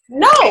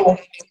 No,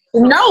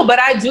 but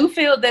I do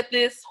feel that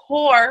this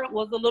whore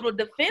was a little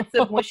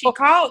defensive when she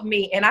called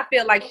me, and I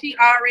feel like she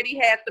already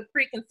had the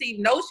preconceived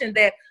notion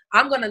that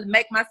I'm going to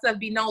make myself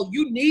be known.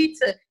 You need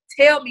to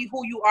tell me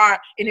who you are,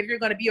 and if you're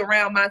going to be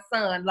around my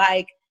son.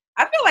 Like,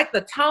 I feel like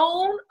the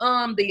tone,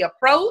 the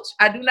approach,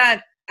 I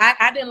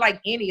didn't like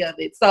any of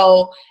it.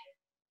 So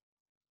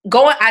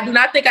I do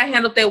not think I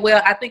handled that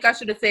well. I think I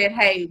should have said,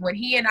 hey, when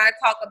he and I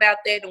talk about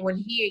that, and when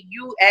he and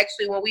you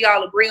actually, when we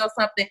all agree on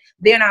something,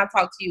 then I'll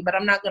talk to you. But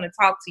I'm not going to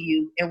talk to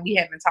you, and we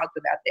haven't talked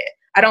about that.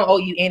 I don't owe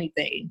you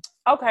anything.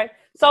 Okay.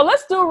 So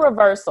let's do a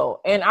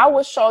reversal. And I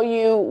will show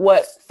you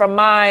what, from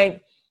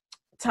my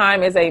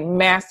time as a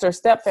master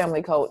step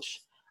family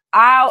coach,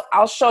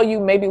 I'll show you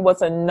maybe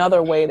what's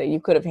another way that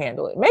you could have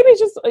handled it. Maybe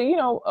just,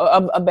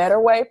 a better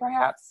way,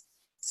 perhaps.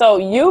 So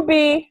you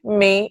be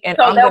me, and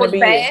I'm going to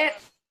be bad.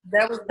 You.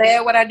 That was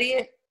bad what I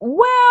did?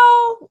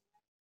 Well,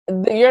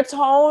 your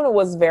tone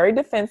was very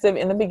defensive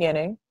in the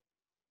beginning.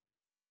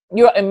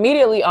 You're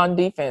immediately on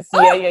defense.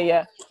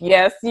 Yeah.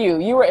 Yes,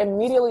 you were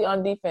immediately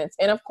on defense.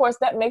 And of course,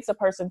 that makes a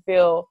person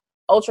feel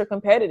ultra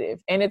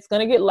competitive, and it's going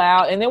to get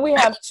loud. And then we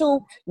have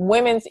two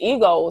women's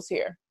egos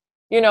here,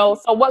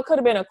 so what could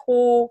have been a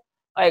cool,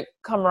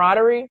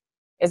 camaraderie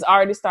is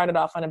already started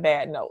off on a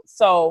bad note.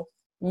 So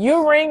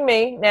you ring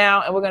me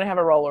now, and we're going to have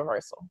a role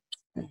reversal.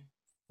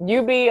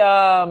 You be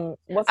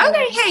what's her Okay,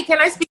 name? hey, can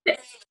I speak to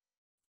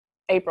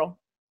April.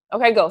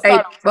 Okay, go.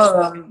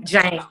 Start.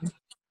 Jane?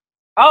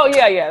 Oh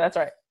yeah, that's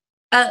right.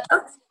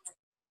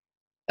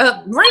 Ring,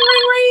 ring,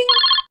 ring.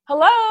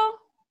 Hello.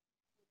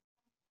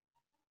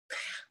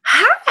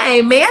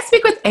 Hi, may I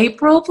speak with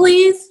April,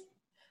 please?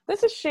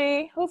 This is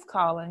she. Who's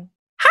calling?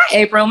 Hi,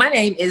 April. My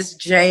name is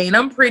Jane.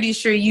 I'm pretty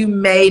sure you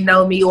may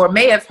know me or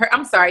may have heard.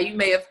 I'm sorry, you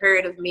may have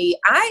heard of me.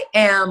 I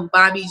am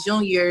Bobby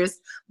Jr.'s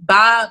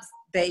Bob's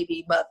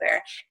baby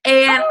mother,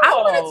 and I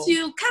wanted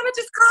to kind of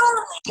just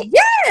call.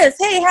 Yes.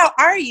 Hey, how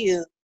are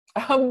you?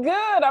 I'm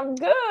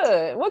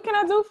good. What can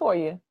I do for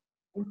you?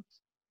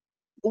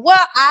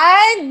 Well,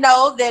 I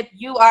know that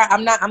you are.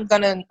 I'm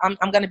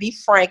gonna be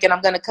frank, and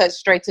I'm gonna cut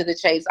straight to the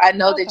chase. I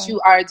know that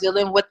you are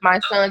dealing with my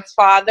son's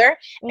father,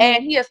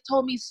 and he has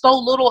told me so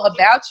little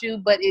about you,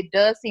 but it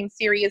does seem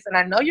serious. And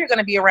I know you're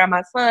gonna be around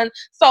my son,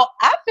 so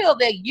I feel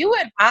that you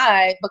and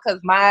I,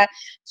 because my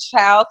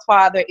child's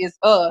father is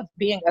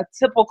being a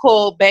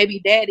typical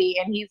baby daddy,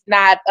 and he's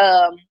not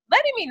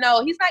letting me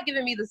know. He's not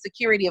giving me the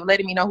security of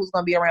letting me know who's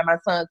gonna be around my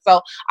son.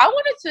 So I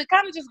wanted to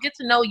kind of just get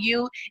to know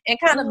you and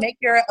kind of make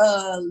your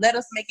let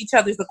us make each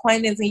other's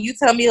acquaintance, and you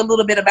tell me a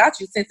little bit about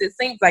you, since it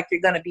seems like you're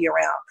going to be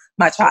around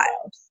my child.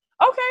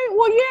 Okay,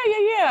 well,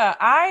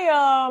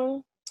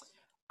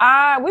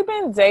 yeah. We've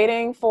been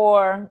dating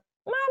for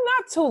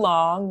not too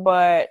long,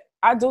 but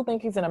I do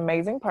think he's an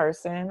amazing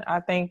person. I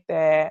think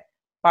that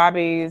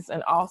Bobby's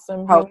an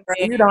awesome human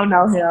being. You don't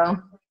know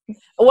him.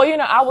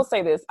 Well, I will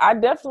say this. I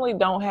definitely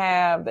don't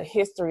have the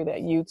history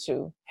that you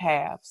two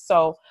have.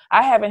 So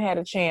I haven't had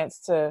a chance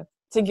to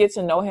get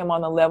to know him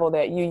on the level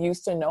that you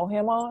used to know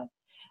him on.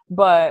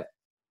 But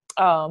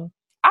I'll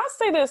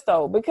say this,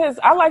 though, because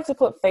I like to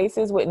put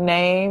faces with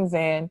names,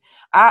 and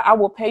I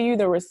will pay you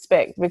the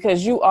respect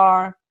because you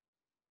are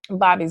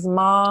Bobby's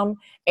mom,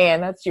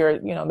 and that's your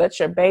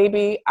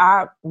baby.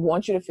 I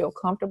want you to feel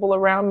comfortable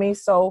around me.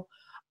 So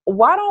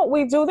why don't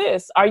we do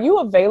this? Are you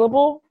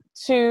available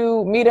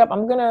to meet up?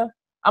 I'm gonna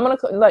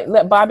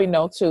let Bobby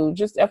know too,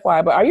 just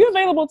FYI. But are you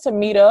available to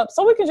meet up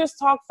so we can just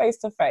talk face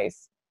to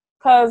face?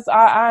 Because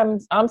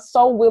I'm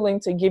so willing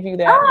to give you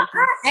that.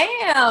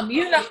 I am.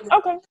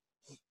 Okay.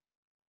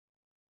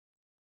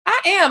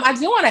 I am. I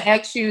do want to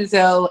ask you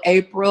though,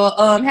 April.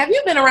 Have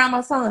you been around my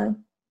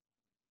son?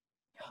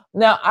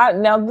 Now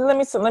let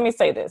me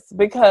say this,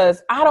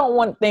 because I don't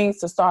want things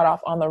to start off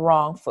on the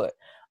wrong foot.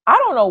 I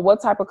don't know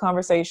what type of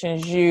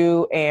conversations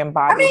you and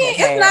Bobby have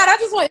had. It's not. I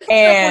just want a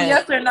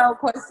yes or no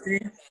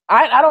question.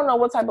 I don't know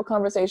what type of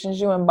conversations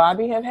you and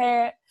Bobby have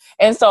had.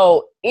 And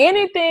so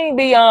anything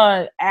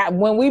beyond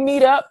when we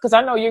meet up, because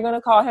I know you're going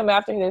to call him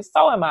after this,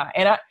 so am I.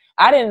 And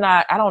I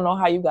don't know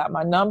how you got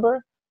my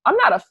number. I'm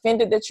not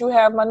offended that you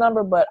have my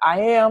number, but I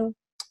am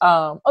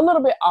a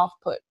little bit off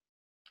put.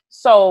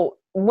 So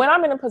when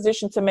I'm in a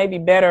position to maybe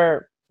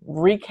better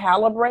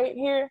recalibrate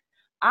here,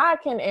 I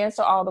can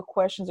answer all the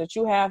questions that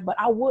you have, but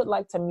I would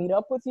like to meet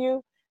up with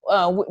you,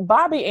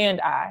 Bobby and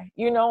I,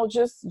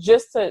 just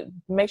to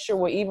make sure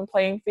we're even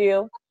playing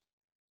field.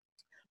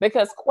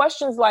 Because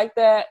questions like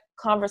that,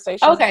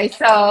 conversations. Okay,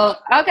 so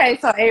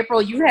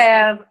April,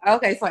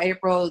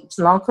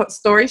 long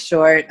story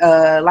short,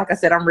 like I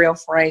said, I'm real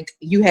frank.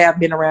 You have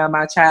been around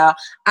my child.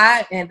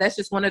 And that's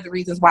just one of the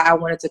reasons why I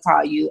wanted to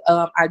call you.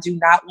 I do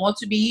not want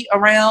to be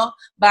around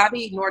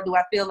Bobby, nor do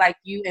I feel like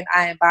you and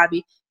I and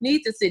Bobby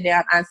need to sit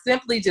down. I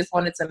simply just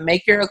wanted to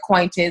make your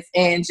acquaintance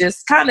and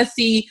just kind of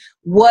see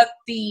what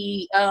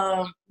I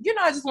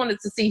just wanted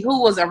to see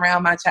who was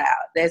around my child.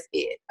 That's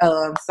it.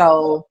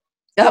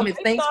 If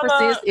things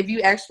persist, if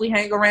you actually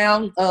hang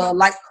around,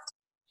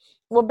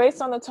 Well,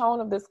 based on the tone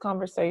of this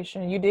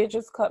conversation, you did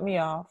just cut me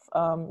off.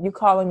 You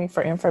calling me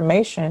for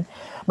information,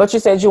 but you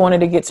said you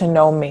wanted to get to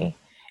know me.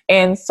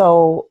 And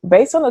so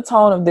based on the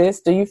tone of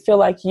this, do you feel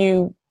like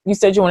you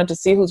said you wanted to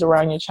see who's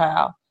around your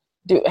child?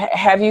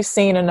 Have you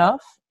seen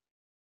enough?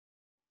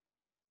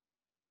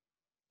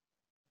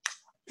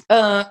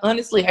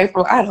 Honestly,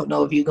 April, I don't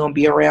know if you're going to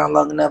be around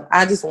long enough.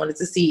 I just wanted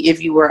to see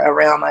if you were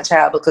around my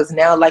child, because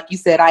now, like you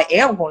said, I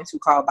am going to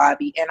call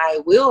Bobby and I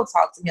will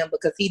talk to him,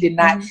 because he did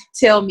not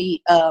tell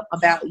me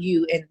about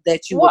you and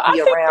that you would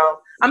be around.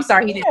 I'm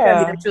sorry, he didn't tell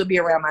me that you would be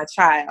around my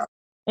child.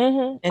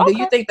 Mm-hmm. And do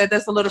you think that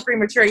that's a little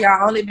premature?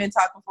 Y'all only been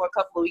talking for a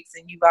couple of weeks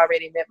and you've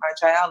already met my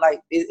child.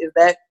 Like, is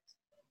that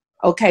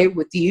okay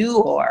with you?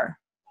 Or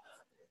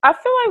I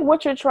feel like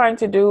what you're trying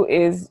to do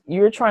is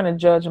you're trying to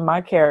judge my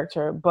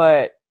character,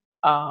 but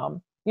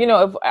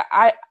if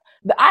I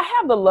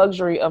have the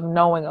luxury of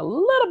knowing a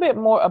little bit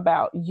more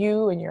about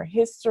you and your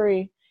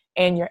history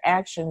and your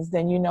actions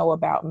than you know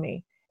about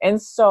me.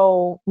 And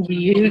so but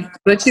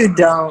you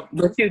don't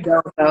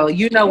though.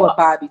 You know what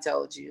Bobby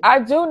told you. I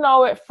do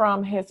know it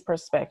from his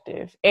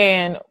perspective.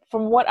 And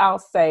from what I'll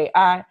say,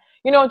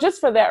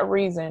 just for that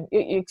reason,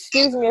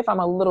 excuse me if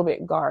I'm a little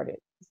bit guarded.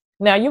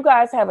 Now, you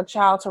guys have a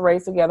child to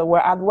raise together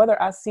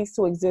whether I cease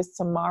to exist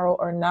tomorrow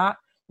or not,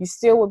 you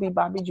still will be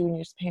Bobby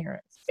Jr.'s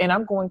parents. And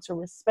I'm going to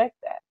respect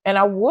that. And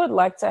I would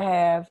like to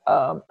have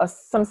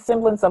some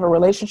semblance of a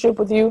relationship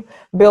with you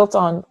built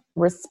on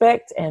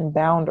respect and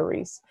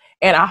boundaries.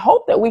 And I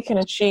hope that we can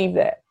achieve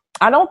that.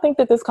 I don't think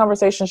that this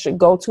conversation should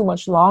go too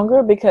much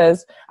longer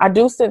because I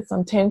do sense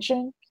some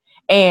tension.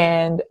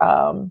 And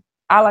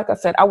like I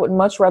said, I would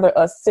much rather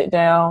us sit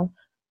down,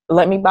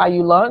 let me buy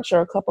you lunch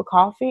or a cup of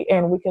coffee,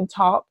 and we can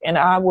talk, and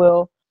I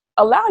will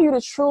allow you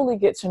to truly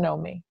get to know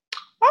me.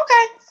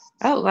 Okay.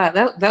 Oh wow,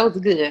 that was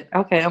good.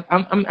 Okay,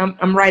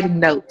 I'm writing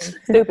notes.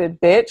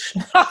 Stupid bitch.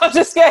 I'm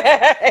just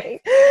kidding.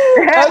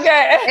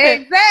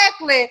 Okay.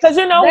 Exactly. Because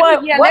you know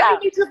what?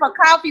 Let me get you a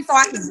coffee so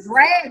I can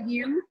drag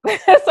you.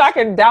 So I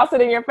can douse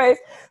it in your face.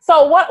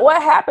 So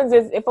what happens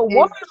is if a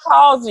woman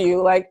calls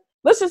you, like,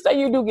 let's just say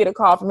you do get a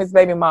call from his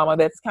baby mama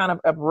that's kind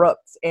of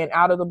abrupt and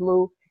out of the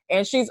blue,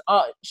 and she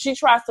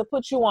tries to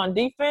put you on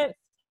defense.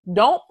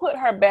 Don't put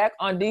her back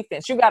on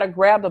defense. You got to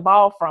grab the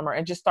ball from her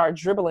and just start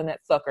dribbling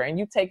that sucker, and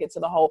you take it to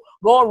the hole.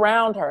 Go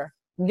around her.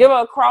 Give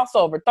her a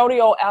crossover. Throw the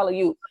old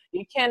alley-oop.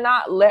 You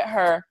cannot let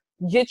her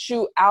get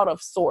you out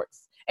of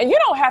sorts. And you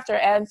don't have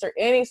to answer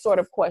any sort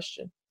of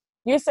question.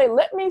 You say,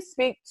 let me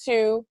speak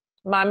to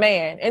my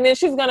man. And then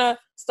she's going to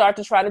start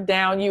to try to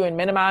down you and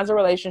minimize the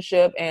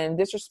relationship and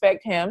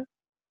disrespect him.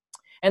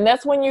 And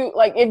that's when you,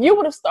 like, if you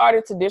would have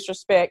started to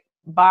disrespect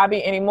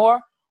Bobby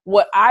anymore,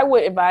 what I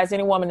would advise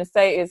any woman to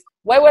say is,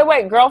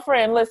 wait,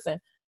 girlfriend, listen,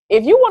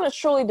 if you want to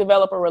truly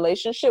develop a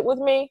relationship with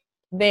me,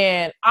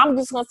 then I'm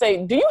just going to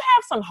say, do you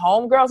have some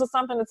homegirls or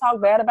something to talk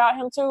bad about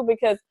him too?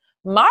 Because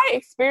my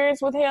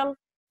experience with him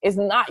is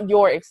not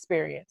your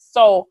experience.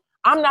 So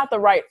I'm not the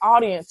right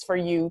audience for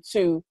you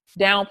to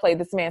downplay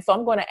this man. So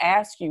I'm going to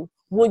ask you,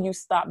 will you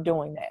stop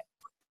doing that?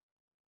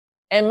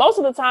 And most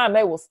of the time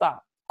they will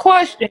stop.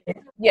 Question.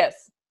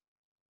 Yes.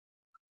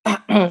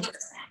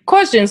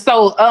 Question.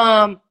 So,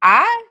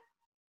 I,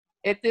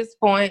 at this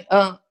point,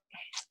 no,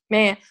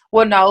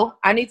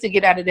 I need to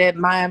get out of that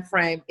mind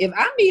frame. If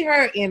I meet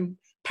her in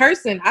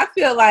person, I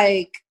feel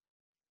like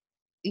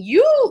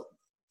you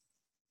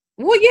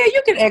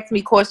can ask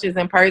me questions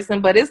in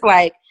person, but it's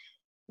like,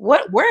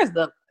 where's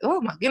the,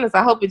 oh my goodness,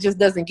 I hope it just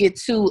doesn't get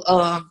too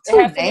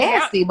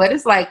nasty, but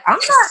it's like, am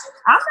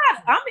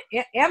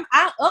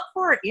I up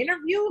for an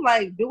interview?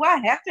 Like, do I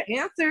have to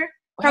answer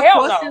her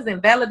questions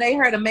and validate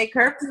her to make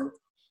her feel?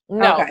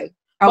 No. Okay.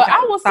 But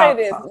I will say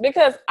this,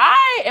 because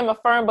I am a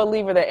firm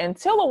believer that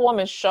until a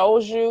woman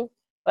shows you,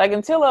 like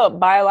until a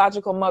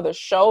biological mother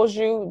shows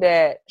you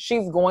that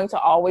she's going to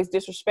always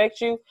disrespect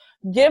you,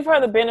 give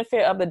her the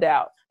benefit of the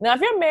doubt. Now,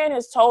 if your man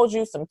has told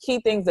you some key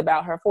things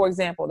about her, for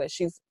example, that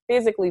she's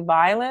physically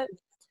violent,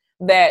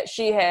 that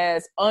she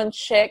has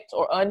unchecked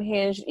or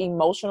unhinged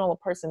emotional or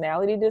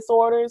personality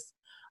disorders,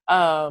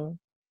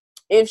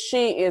 if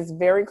she is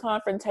very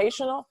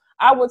confrontational,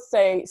 I would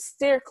say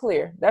steer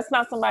clear. That's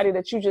not somebody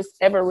that you just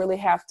ever really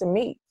have to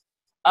meet.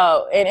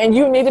 And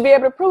you need to be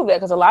able to prove that,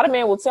 because a lot of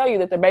men will tell you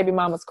that their baby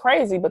mama's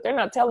crazy, but they're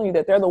not telling you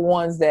that they're the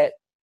ones that,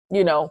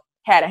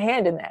 had a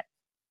hand in that.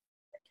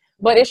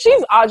 But if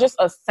she's just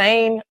a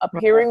sane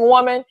appearing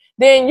woman,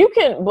 then you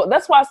can,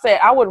 that's why I said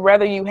I would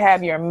rather you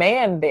have your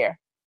man there.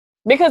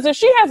 Because if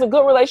she has a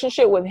good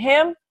relationship with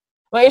him,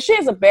 if she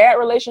has a bad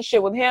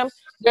relationship with him,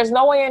 there's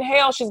no way in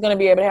hell she's going to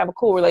be able to have a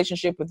cool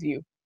relationship with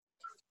you.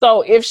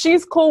 So if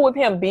she's cool with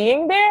him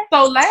being there.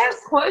 So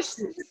last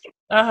question.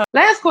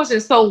 Last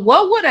question. So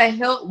what would a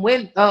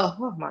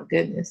oh my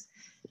goodness.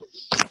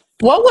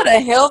 What would a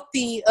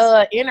healthy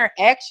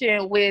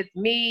interaction with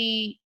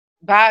me,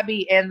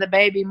 Bobby, and the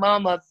baby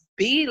mama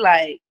be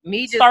like?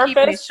 Me just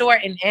keeping it short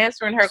and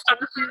answering her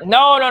questions?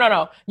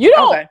 No. You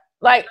don't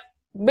like,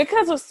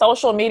 because of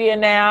social media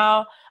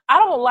now, I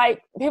don't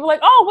like people like,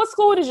 oh, what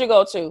school did you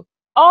go to?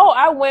 Oh,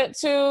 I went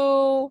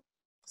to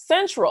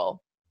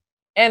Central.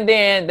 And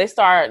then they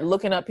start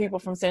looking up people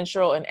from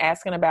Central and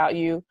asking about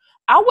you.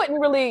 I'm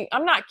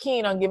not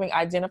keen on giving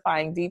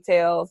identifying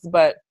details,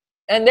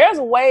 and there's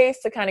ways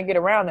to kind of get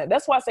around that.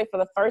 That's why I say for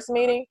the first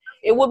meeting,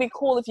 it would be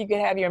cool if you could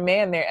have your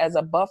man there as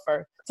a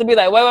buffer to be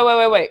like,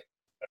 wait.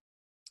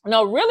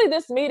 No, really,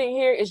 this meeting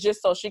here is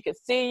just so she could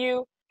see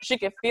you. She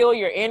could feel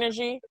your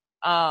energy.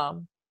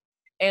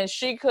 And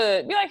she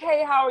could be like,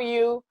 hey, how are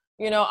you?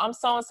 I'm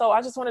so-and-so.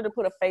 I just wanted to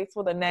put a face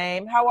with a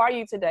name. How are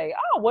you today?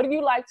 Oh, what do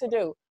you like to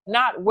do?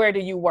 Not where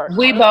do you work?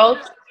 We both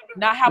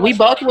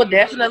will do.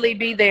 Definitely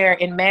be there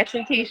in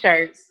matching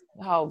t-shirts.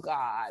 Oh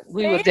God.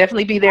 We will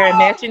definitely be there in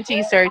matching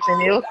t-shirts,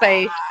 and it'll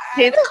say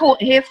his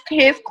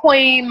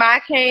queen, my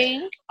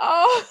king.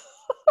 Oh.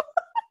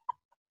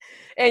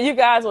 And you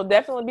guys will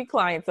definitely be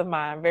clients of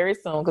mine very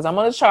soon, because I'm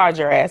going to charge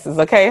your asses.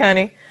 Okay,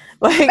 honey?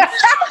 Like,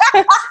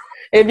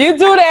 if you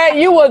do that,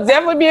 you will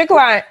definitely be a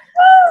client.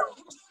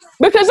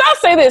 Because I'll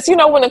say this,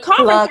 when the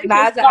conversation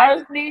Naja,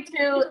 starts,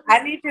 I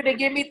need you to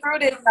get me through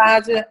this,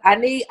 Naja.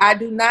 I've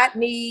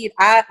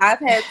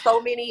had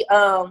so many,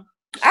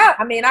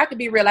 I could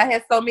be real. I've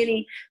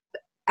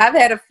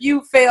had a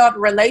few failed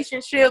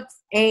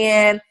relationships,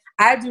 and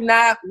I do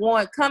not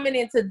want, coming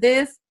into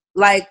this,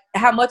 like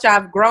how much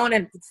I've grown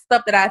and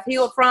stuff that I've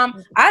healed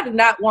from, I do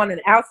not want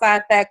an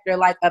outside factor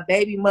like a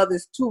baby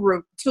mother's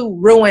to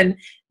ruin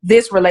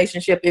this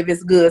relationship if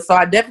it's good. So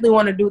I definitely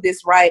want to do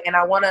this right, and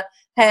I want to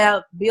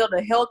build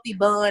a healthy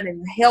bond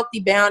and healthy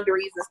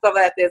boundaries and stuff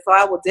like that. So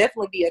I will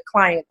definitely be a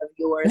client of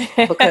yours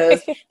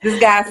because this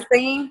guy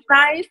seems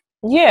nice.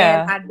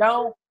 Yeah. And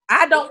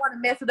I don't want to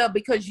mess it up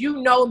because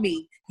you know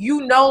me.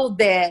 You know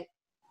that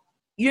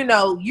I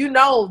don't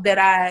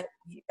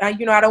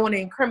want to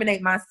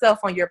incriminate myself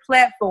on your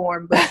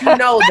platform, but you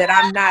know that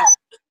I'm not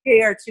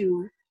scared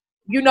to,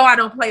 I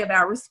don't play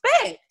about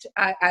respect.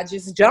 I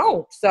just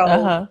don't.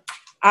 So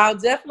I'll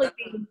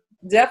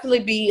definitely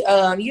be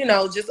I'm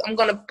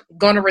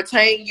gonna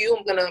retain you.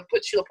 I'm gonna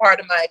put you a part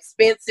of my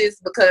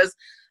expenses because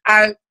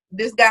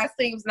this guy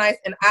seems nice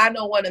and I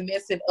don't want to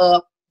mess it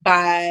up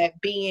by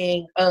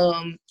being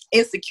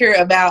insecure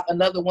about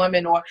another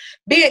woman or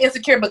being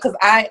insecure because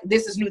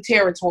this is new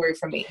territory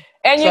for me.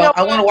 And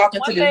I want to walk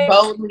into this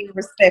boldly and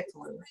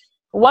respectfully.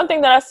 One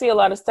thing that I see a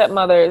lot of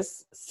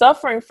stepmothers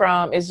suffering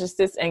from is just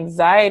this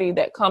anxiety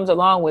that comes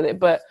along with it.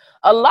 But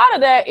a lot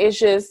of that is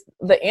just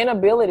the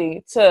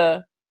inability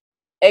to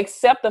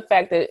accept the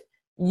fact that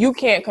you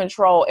can't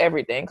control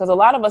everything, because a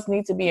lot of us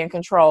need to be in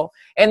control.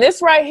 And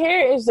this right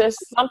here is just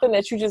something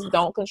that you just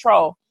don't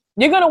control.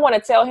 You're going to want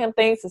to tell him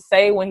things to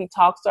say when he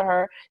talks to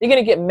her. You're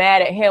going to get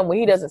mad at him when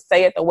he doesn't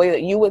say it the way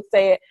that you would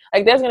say it.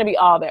 Like, there's going to be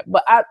all that.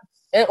 But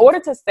in order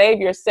to save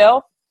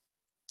yourself,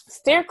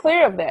 steer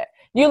clear of that.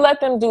 You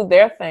let them do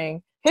their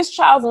thing. His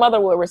child's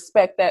mother will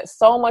respect that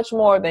so much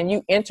more than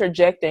you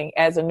interjecting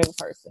as a new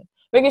person.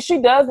 Because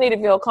she does need to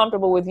feel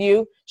comfortable with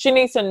you. She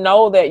needs to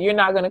know that you're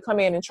not going to come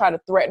in and try to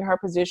threaten her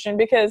position,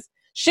 because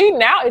she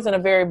now is in a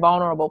very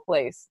vulnerable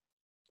place.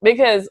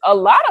 Because a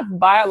lot of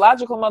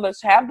biological mothers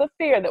have the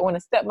fear that when a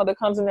stepmother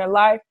comes in their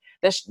life,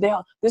 that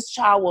this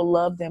child will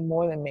love them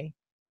more than me.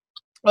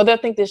 Or they'll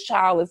think this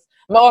child is,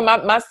 or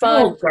my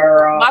son,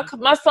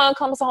 my son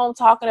comes home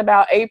talking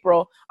about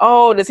April.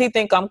 Oh, does he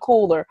think I'm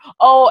cooler?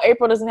 Oh,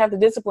 April doesn't have to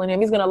discipline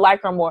him. He's going to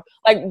like her more.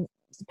 Like,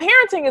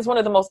 parenting is one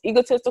of the most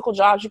egotistical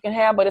jobs you can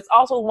have, but it's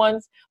also one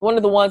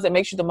of the ones that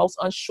makes you the most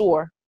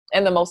unsure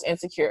and the most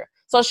insecure.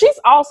 So she's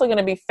also going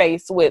to be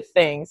faced with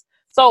things.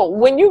 So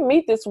when you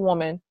meet this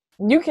woman,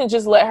 you can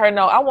just let her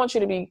know, I want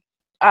you to be,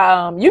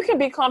 you can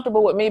be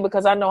comfortable with me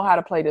because I know how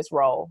to play this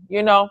role.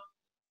 You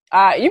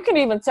can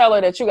even tell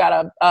her that you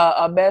got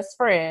a best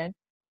friend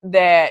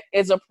that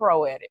is a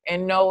pro at it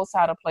and knows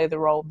how to play the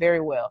role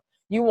very well.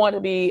 You want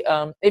to be,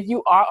 if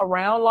you are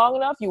around long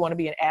enough, you want to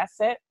be an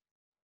asset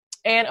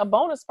and a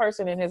bonus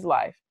person in his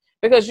life,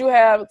 because you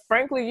have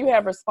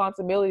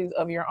responsibilities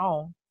of your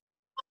own.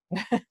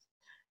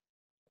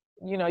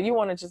 You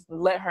want to just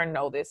let her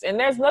know this. And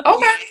there's nothing.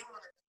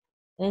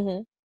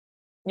 Okay.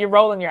 You're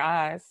rolling your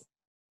eyes.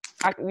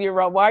 Why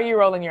are you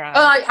rolling your eyes?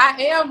 I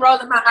am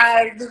rolling my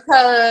eyes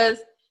because,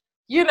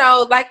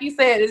 like you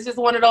said, it's just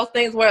one of those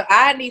things where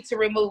I need to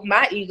remove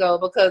my ego,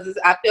 because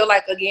I feel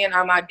like, again,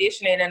 I'm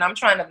auditioning and I'm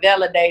trying to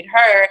validate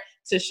her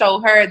to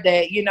show her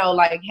that,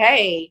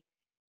 hey,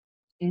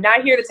 I'm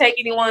not here to take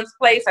anyone's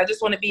place. I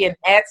just want to be an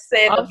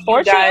asset of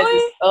you guys.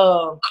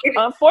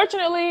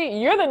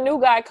 Unfortunately, you're the new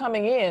guy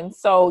coming in.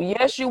 So,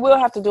 yes, you will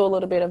have to do a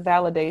little bit of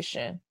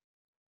validation.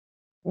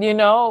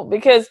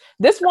 Because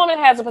this woman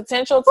has the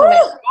potential to make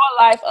your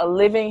life a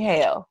living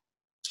hell.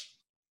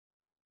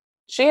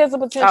 She has the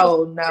potential.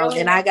 Oh, no.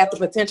 And I got the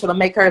potential to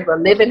make her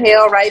a living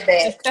hell right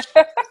back.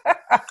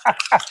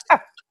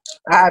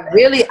 I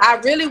really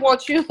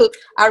want your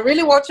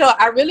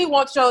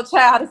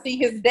child to see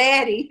his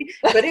daddy.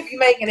 But if you're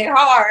making it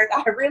hard,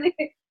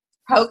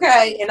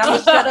 okay. And I'm going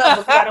to shut up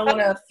because I don't want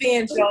to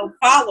offend your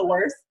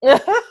followers. I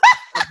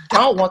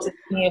don't want to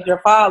offend your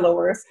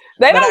followers.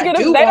 They don't get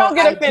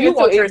offended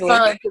too easily.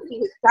 Son to see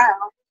his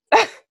child.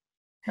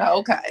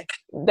 Okay.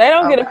 They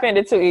don't get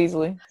offended too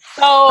easily.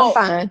 So I'm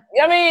fine.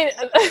 I mean,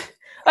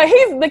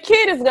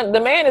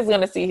 the man is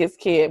gonna see his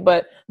kid,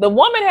 but the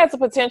woman has the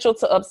potential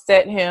to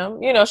upset him.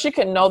 She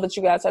could know that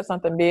you guys have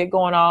something big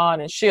going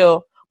on, and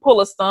she'll pull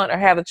a stunt or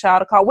have the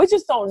child a call. We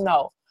just don't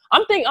know.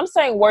 I'm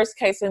saying worst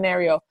case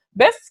scenario.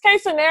 Best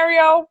case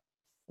scenario,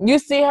 you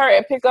see her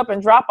at pickup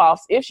and drop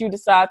offs if you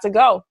decide to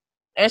go,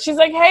 and she's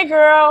like, "Hey,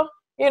 girl,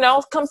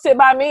 come sit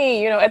by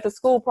me, at the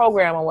school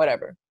program or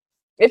whatever."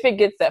 If it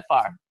gets that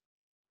far.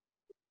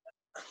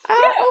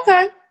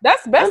 Okay.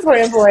 That's best. I'm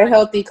praying for a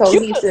healthy,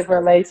 cohesive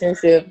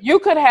relationship. You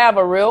could have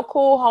a real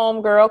cool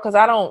home girl, because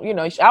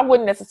I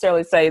wouldn't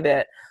necessarily say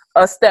that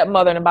a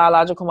stepmother and a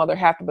biological mother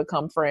have to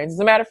become friends. As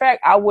a matter of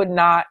fact, I would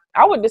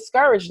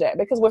discourage that,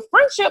 because with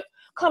friendship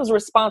comes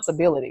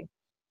responsibility.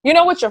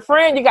 With your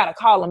friend, you got to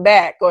call them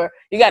back, or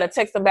you got to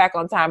text them back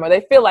on time, or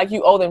they feel like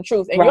you owe them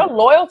truth. And your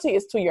loyalty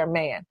is to your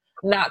man,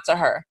 not to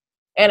her.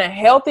 And a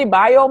healthy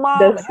bio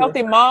mom,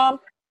 mom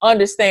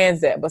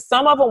understands that. But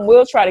some of them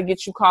will try to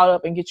get you caught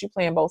up and get you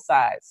playing both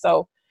sides.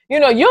 So,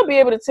 you'll be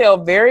able to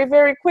tell very,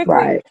 very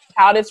quickly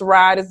how this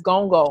ride is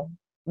going to go.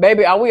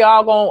 Baby, are we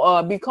all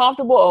going to be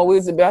comfortable, or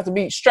is it about to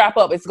be strap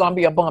up? It's going to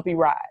be a bumpy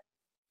ride.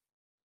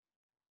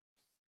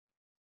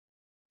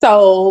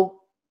 So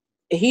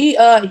he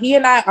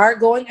and I are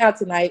going out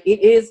tonight.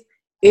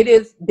 It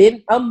has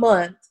been a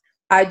month.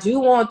 I do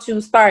want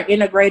to start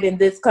integrating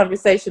this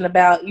conversation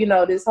about,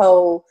 this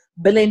whole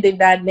blending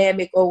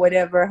dynamic or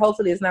whatever.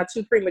 Hopefully it's not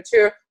too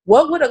premature.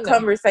 What would a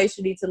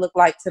conversation need to look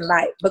like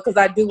tonight? Because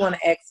I do want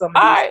to ask some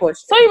of these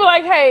questions. So you be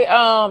like, hey,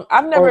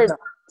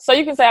 so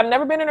you can say, I've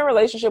never been in a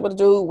relationship with a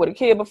dude with a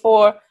kid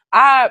before.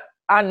 I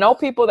know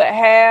people that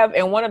have,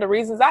 and one of the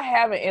reasons I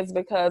haven't is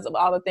because of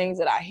all the things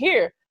that I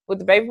hear with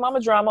the baby mama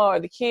drama or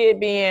the kid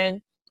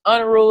being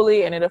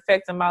unruly and it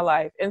affecting my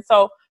life. And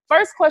so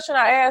first question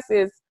I ask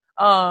is,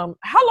 how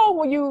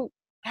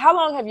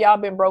long have y'all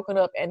been broken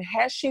up, and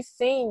has she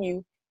seen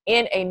you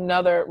in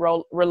another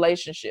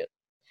relationship?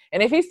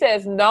 And if he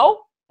says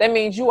no, that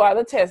means you are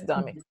the test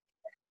dummy.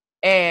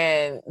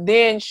 And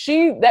then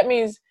that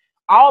means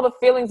all the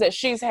feelings that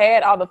she's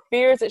had, all the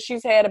fears that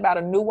she's had about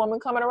a new woman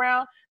coming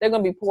around, they're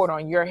going to be poured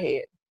on your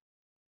head.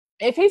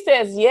 If he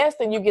says yes,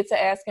 then you get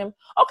to ask him,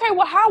 okay,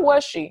 well, how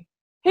was she?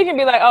 He can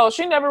be like, oh,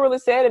 she never really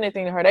said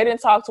anything to her. They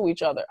didn't talk to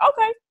each other.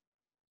 Okay.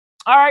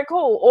 All right,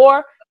 cool.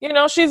 Or,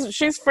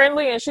 she's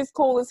friendly and she's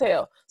cool as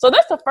hell. So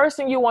that's the first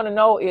thing you want to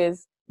know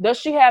is, does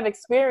she have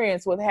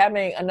experience with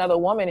having another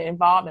woman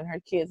involved in her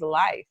kid's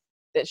life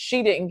that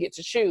she didn't get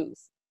to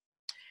choose?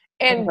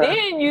 And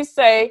then you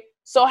say,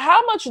 so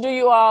how much do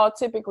you all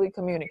typically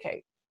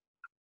communicate?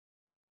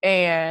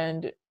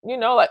 And,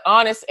 like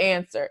honest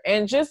answer.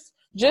 And just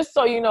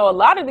so you know, a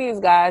lot of these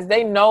guys,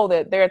 they know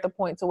that they're at the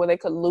point to where they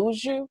could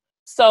lose you.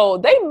 So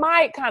they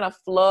might kind of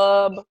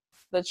flub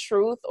the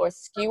truth or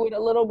skew it a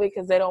little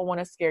because they don't want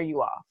to scare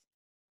you off.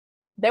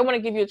 They want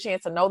to give you a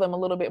chance to know them a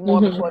little bit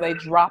more before they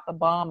drop a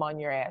bomb on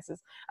your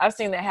asses. I've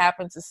seen that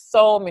happen to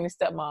so many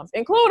stepmoms,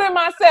 including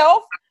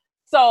myself.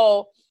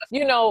 So,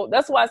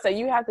 that's why I say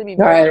you have to be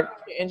very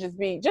and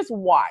just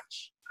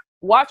watch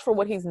for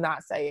what he's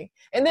not saying.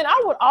 And then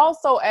I would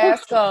also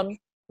ask,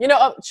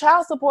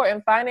 child support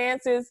and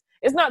finances.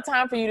 It's not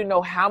time for you to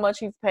know how much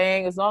he's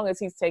paying as long as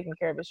he's taking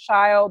care of his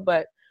child.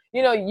 But,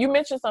 you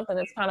mentioned something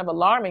that's kind of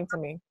alarming to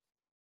me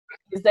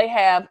is they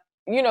have,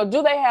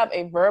 do they have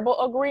a verbal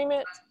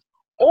agreement?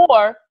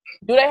 Or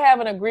do they have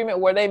an agreement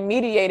where they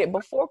mediate it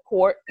before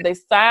court, they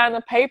sign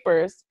the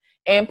papers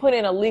and put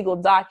in a legal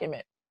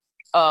document?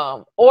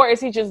 Or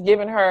is he just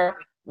giving her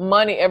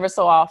money ever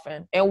so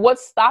often? And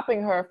what's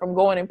stopping her from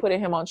going and putting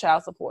him on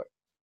child support?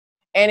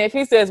 And if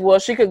he says, well,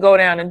 she could go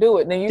down and do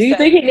it, then you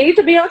think he needs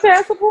to be on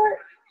child support?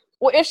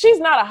 Well, if she's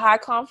not a high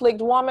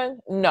conflict woman,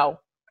 no.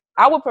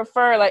 I would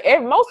prefer,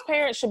 most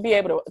parents should be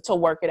able to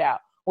work it out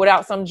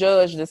without some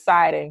judge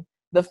deciding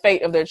the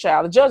fate of their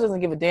child. The judge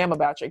doesn't give a damn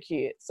about your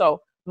kid. So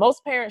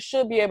most parents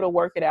should be able to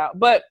work it out.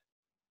 But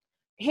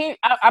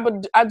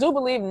I do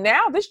believe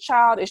now this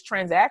child is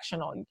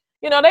transactional.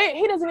 They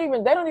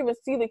don't even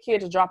see the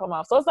kid to drop him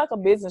off. So it's like a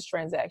business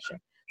transaction.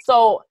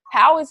 So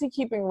how is he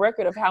keeping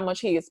record of how much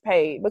he is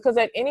paid? Because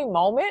at any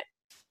moment,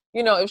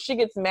 if she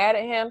gets mad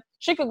at him,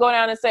 she could go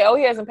down and say, oh,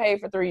 he hasn't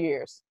paid for 3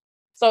 years.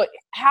 So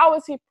how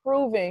is he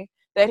proving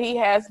that he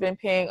has been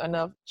paying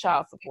enough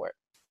child support?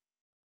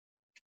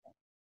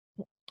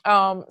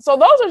 So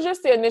those are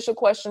just the initial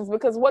questions,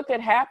 because what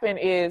could happen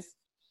is,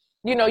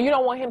 you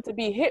don't want him to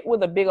be hit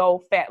with a big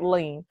old fat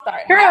lien.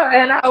 Sorry. Girl,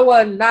 and I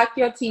will knock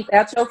your teeth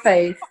out your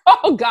face.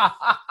 Oh, God.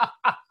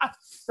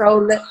 So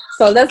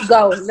let's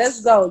go.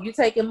 Let's go. You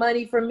taking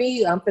money from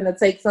me? I'm finna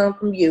take some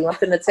from you. I'm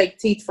finna take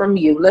teeth from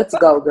you. Let's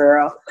go,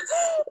 girl.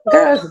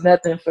 There's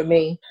nothing for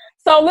me.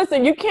 So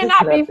listen, you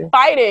cannot be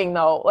fighting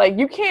though.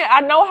 You can't.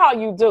 I know how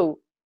you do.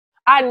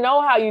 No, I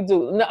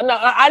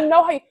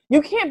know how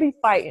you can't be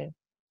fighting.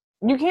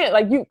 You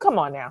can't, come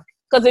on now.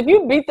 Because if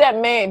you beat that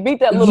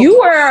little...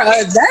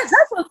 That's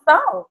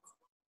assault.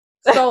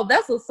 So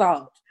that's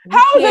assault.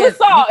 How is it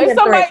assault? If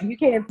somebody...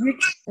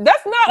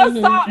 That's not assault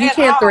at all. You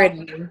can't threaten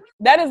me.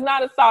 That is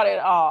not assault at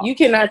all. You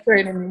cannot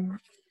threaten me.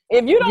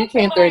 If you don't you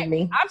can't threaten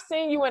me. I've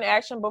seen you in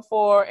action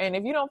before, and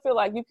if you don't feel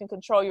like you can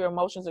control your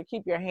emotions or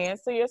keep your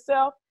hands to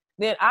yourself,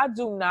 then I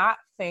do not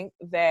think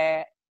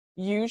that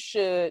you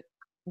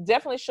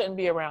definitely shouldn't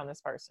be around this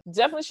person.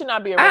 Definitely should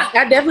not be around.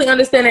 I definitely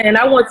understand it, and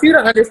I want you to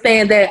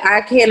understand that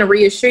I can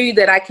reassure you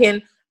that I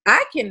can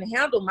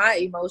handle my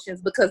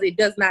emotions, because it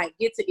does not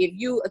get to, if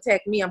you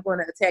attack me, I'm going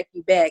to attack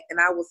you back, and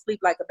I will sleep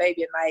like a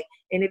baby at night.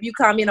 And if you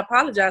call me and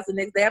apologize the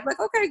next day, I'm like,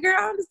 okay, girl,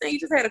 I understand you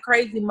just had a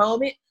crazy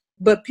moment,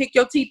 but pick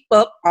your teeth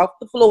up off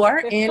the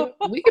floor and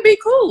we can be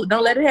cool.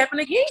 Don't let it happen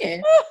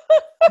again.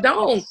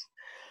 Don't.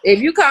 If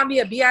you call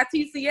me a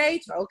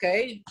bitch,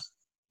 okay,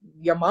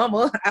 your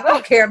mama, I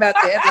don't care about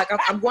that.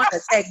 Like, I'm going to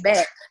attack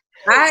back.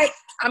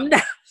 I'm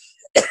not,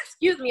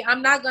 excuse me,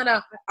 I'm not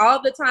gonna,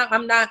 all the time,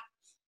 I'm not,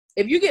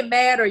 if you get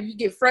mad or you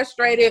get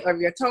frustrated or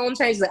your tone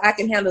changes, I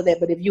can handle that.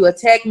 But if you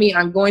attack me,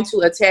 I'm going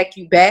to attack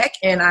you back.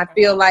 And I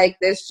feel like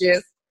that's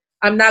just,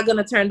 I'm not going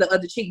to turn the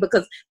other cheek,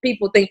 because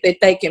people think that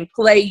they can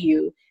play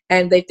you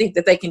and they think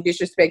that they can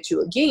disrespect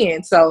you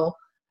again. So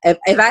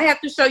if I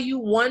have to show you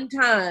one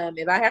time,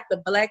 if I have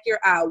to black your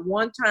eye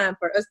one time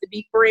for us to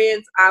be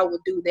friends, I will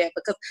do that,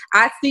 because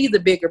I see the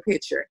bigger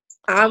picture.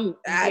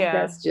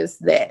 That's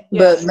just that. Yeah.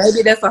 But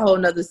maybe that's a whole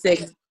nother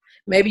segment.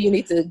 maybe you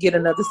need to get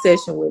another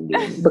session with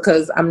me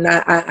because I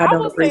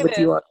don't agree with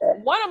you on that.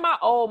 One of my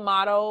old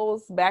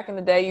mottos back in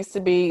the day used to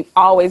be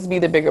always be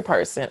the bigger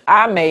person.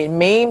 I made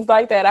memes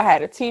like that. I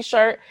had a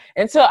t-shirt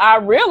until I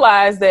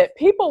realized that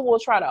people will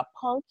try to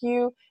punk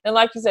you. And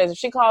like you said, if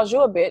she calls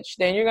you a bitch,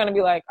 then you're going to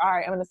be like, all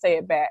right, I'm going to say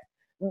it back.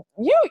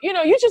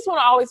 You just want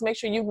to always make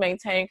sure you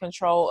maintain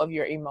control of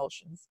your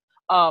emotions.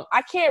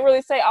 I can't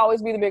really say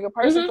always be the bigger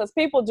person because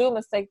people do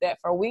mistake that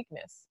for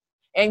weakness.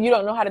 And you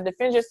don't know how to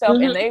defend yourself,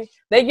 and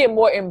they get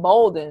more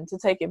emboldened to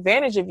take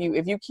advantage of you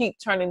if you keep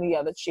turning the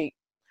other cheek.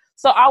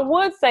 So I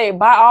would say,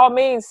 by all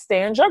means,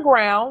 stand your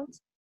ground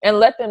and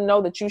let them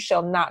know that you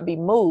shall not be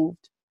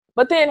moved.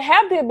 But then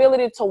have the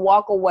ability to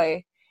walk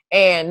away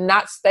and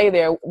not stay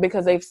there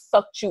because they've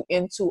sucked you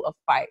into a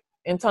fight,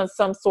 into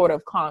some sort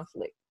of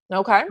conflict.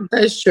 Okay?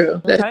 That's true.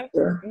 That's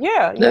true.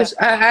 Yeah.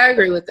 I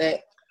agree with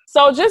that.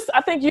 So I'm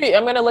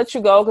going to let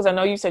you go because I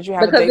know you said you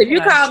have because if you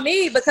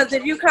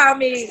call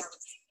me.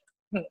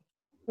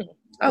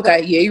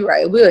 Okay, yeah, you're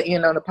right. We'll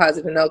end on a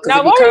positive note.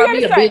 Because if you call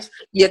me a bitch,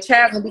 your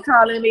child will be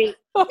calling me.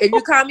 If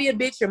you call me a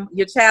bitch,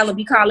 your child will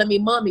be calling me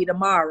mommy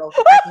tomorrow.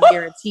 I can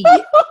guarantee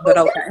it. But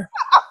okay.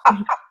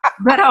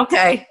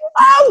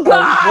 Oh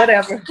God.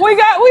 Whatever. We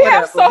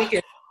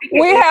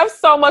have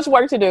so much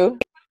work to do.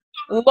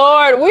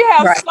 Lord, we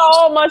have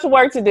so much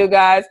work to do,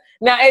 guys.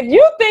 Now, if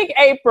you think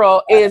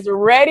April is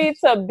ready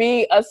to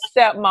be a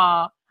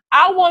stepmom,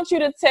 I want you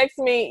to text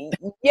me,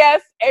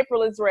 yes,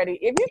 April is ready.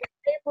 If you think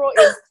April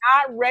is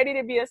not ready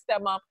to be a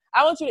stepmom,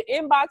 I want you to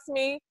inbox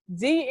me,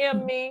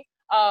 DM me,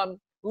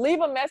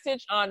 leave a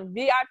message on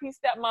VIP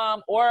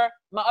Stepmom or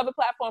my other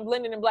platform,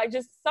 Blended in Black,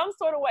 just some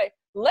sort of way.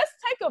 Let's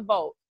take a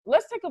vote.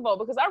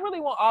 Because I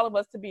really want all of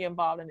us to be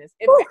involved in this.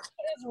 If April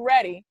is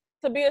ready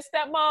to be a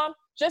stepmom,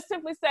 just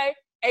simply say,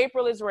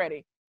 April is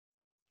ready.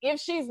 If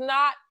she's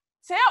not,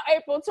 tell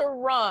April to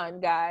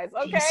run, guys,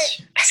 okay?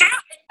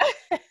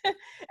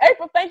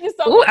 April, thank you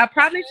so much. I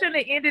probably shouldn't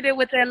have ended it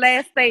with that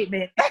last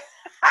statement.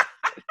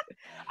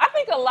 I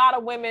think a lot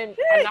of women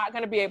are not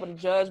going to be able to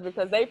judge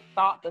because they've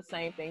thought the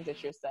same things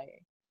that you're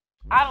saying.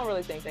 I don't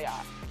really think they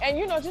are. And,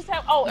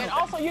 and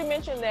also you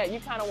mentioned that you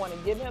kind of want to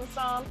give him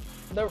some.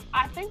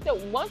 I think that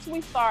once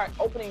we start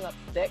opening up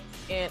sex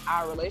in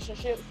our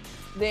relationships,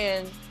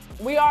 then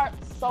we are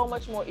so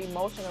much more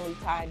emotionally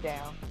tied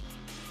down.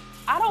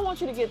 I don't want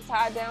you to get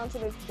tied down to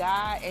this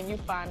guy and you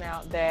find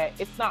out that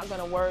it's not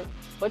going to work,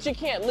 but you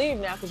can't leave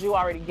now because you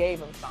already gave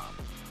him some.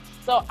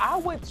 So I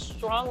would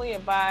strongly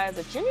advise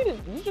that you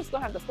just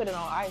going to have to put it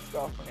on ice,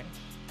 girlfriend.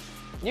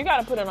 You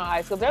got to put it on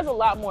ice because there's a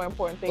lot more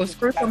important things. Or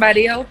screw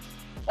somebody else.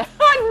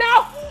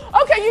 No.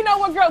 Okay, you know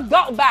what, girl?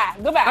 Go back.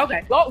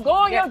 Okay. Go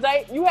on your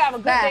date. You have a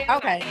good day.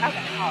 Okay.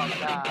 Oh,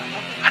 God.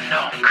 I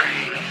know I'm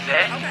crazy.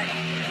 Okay.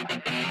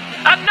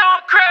 I know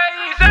I'm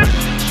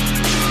crazy.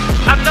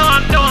 I know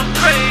I'm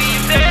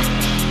crazy.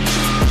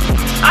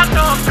 I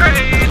know I'm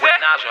crazy.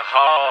 Naja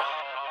Hall.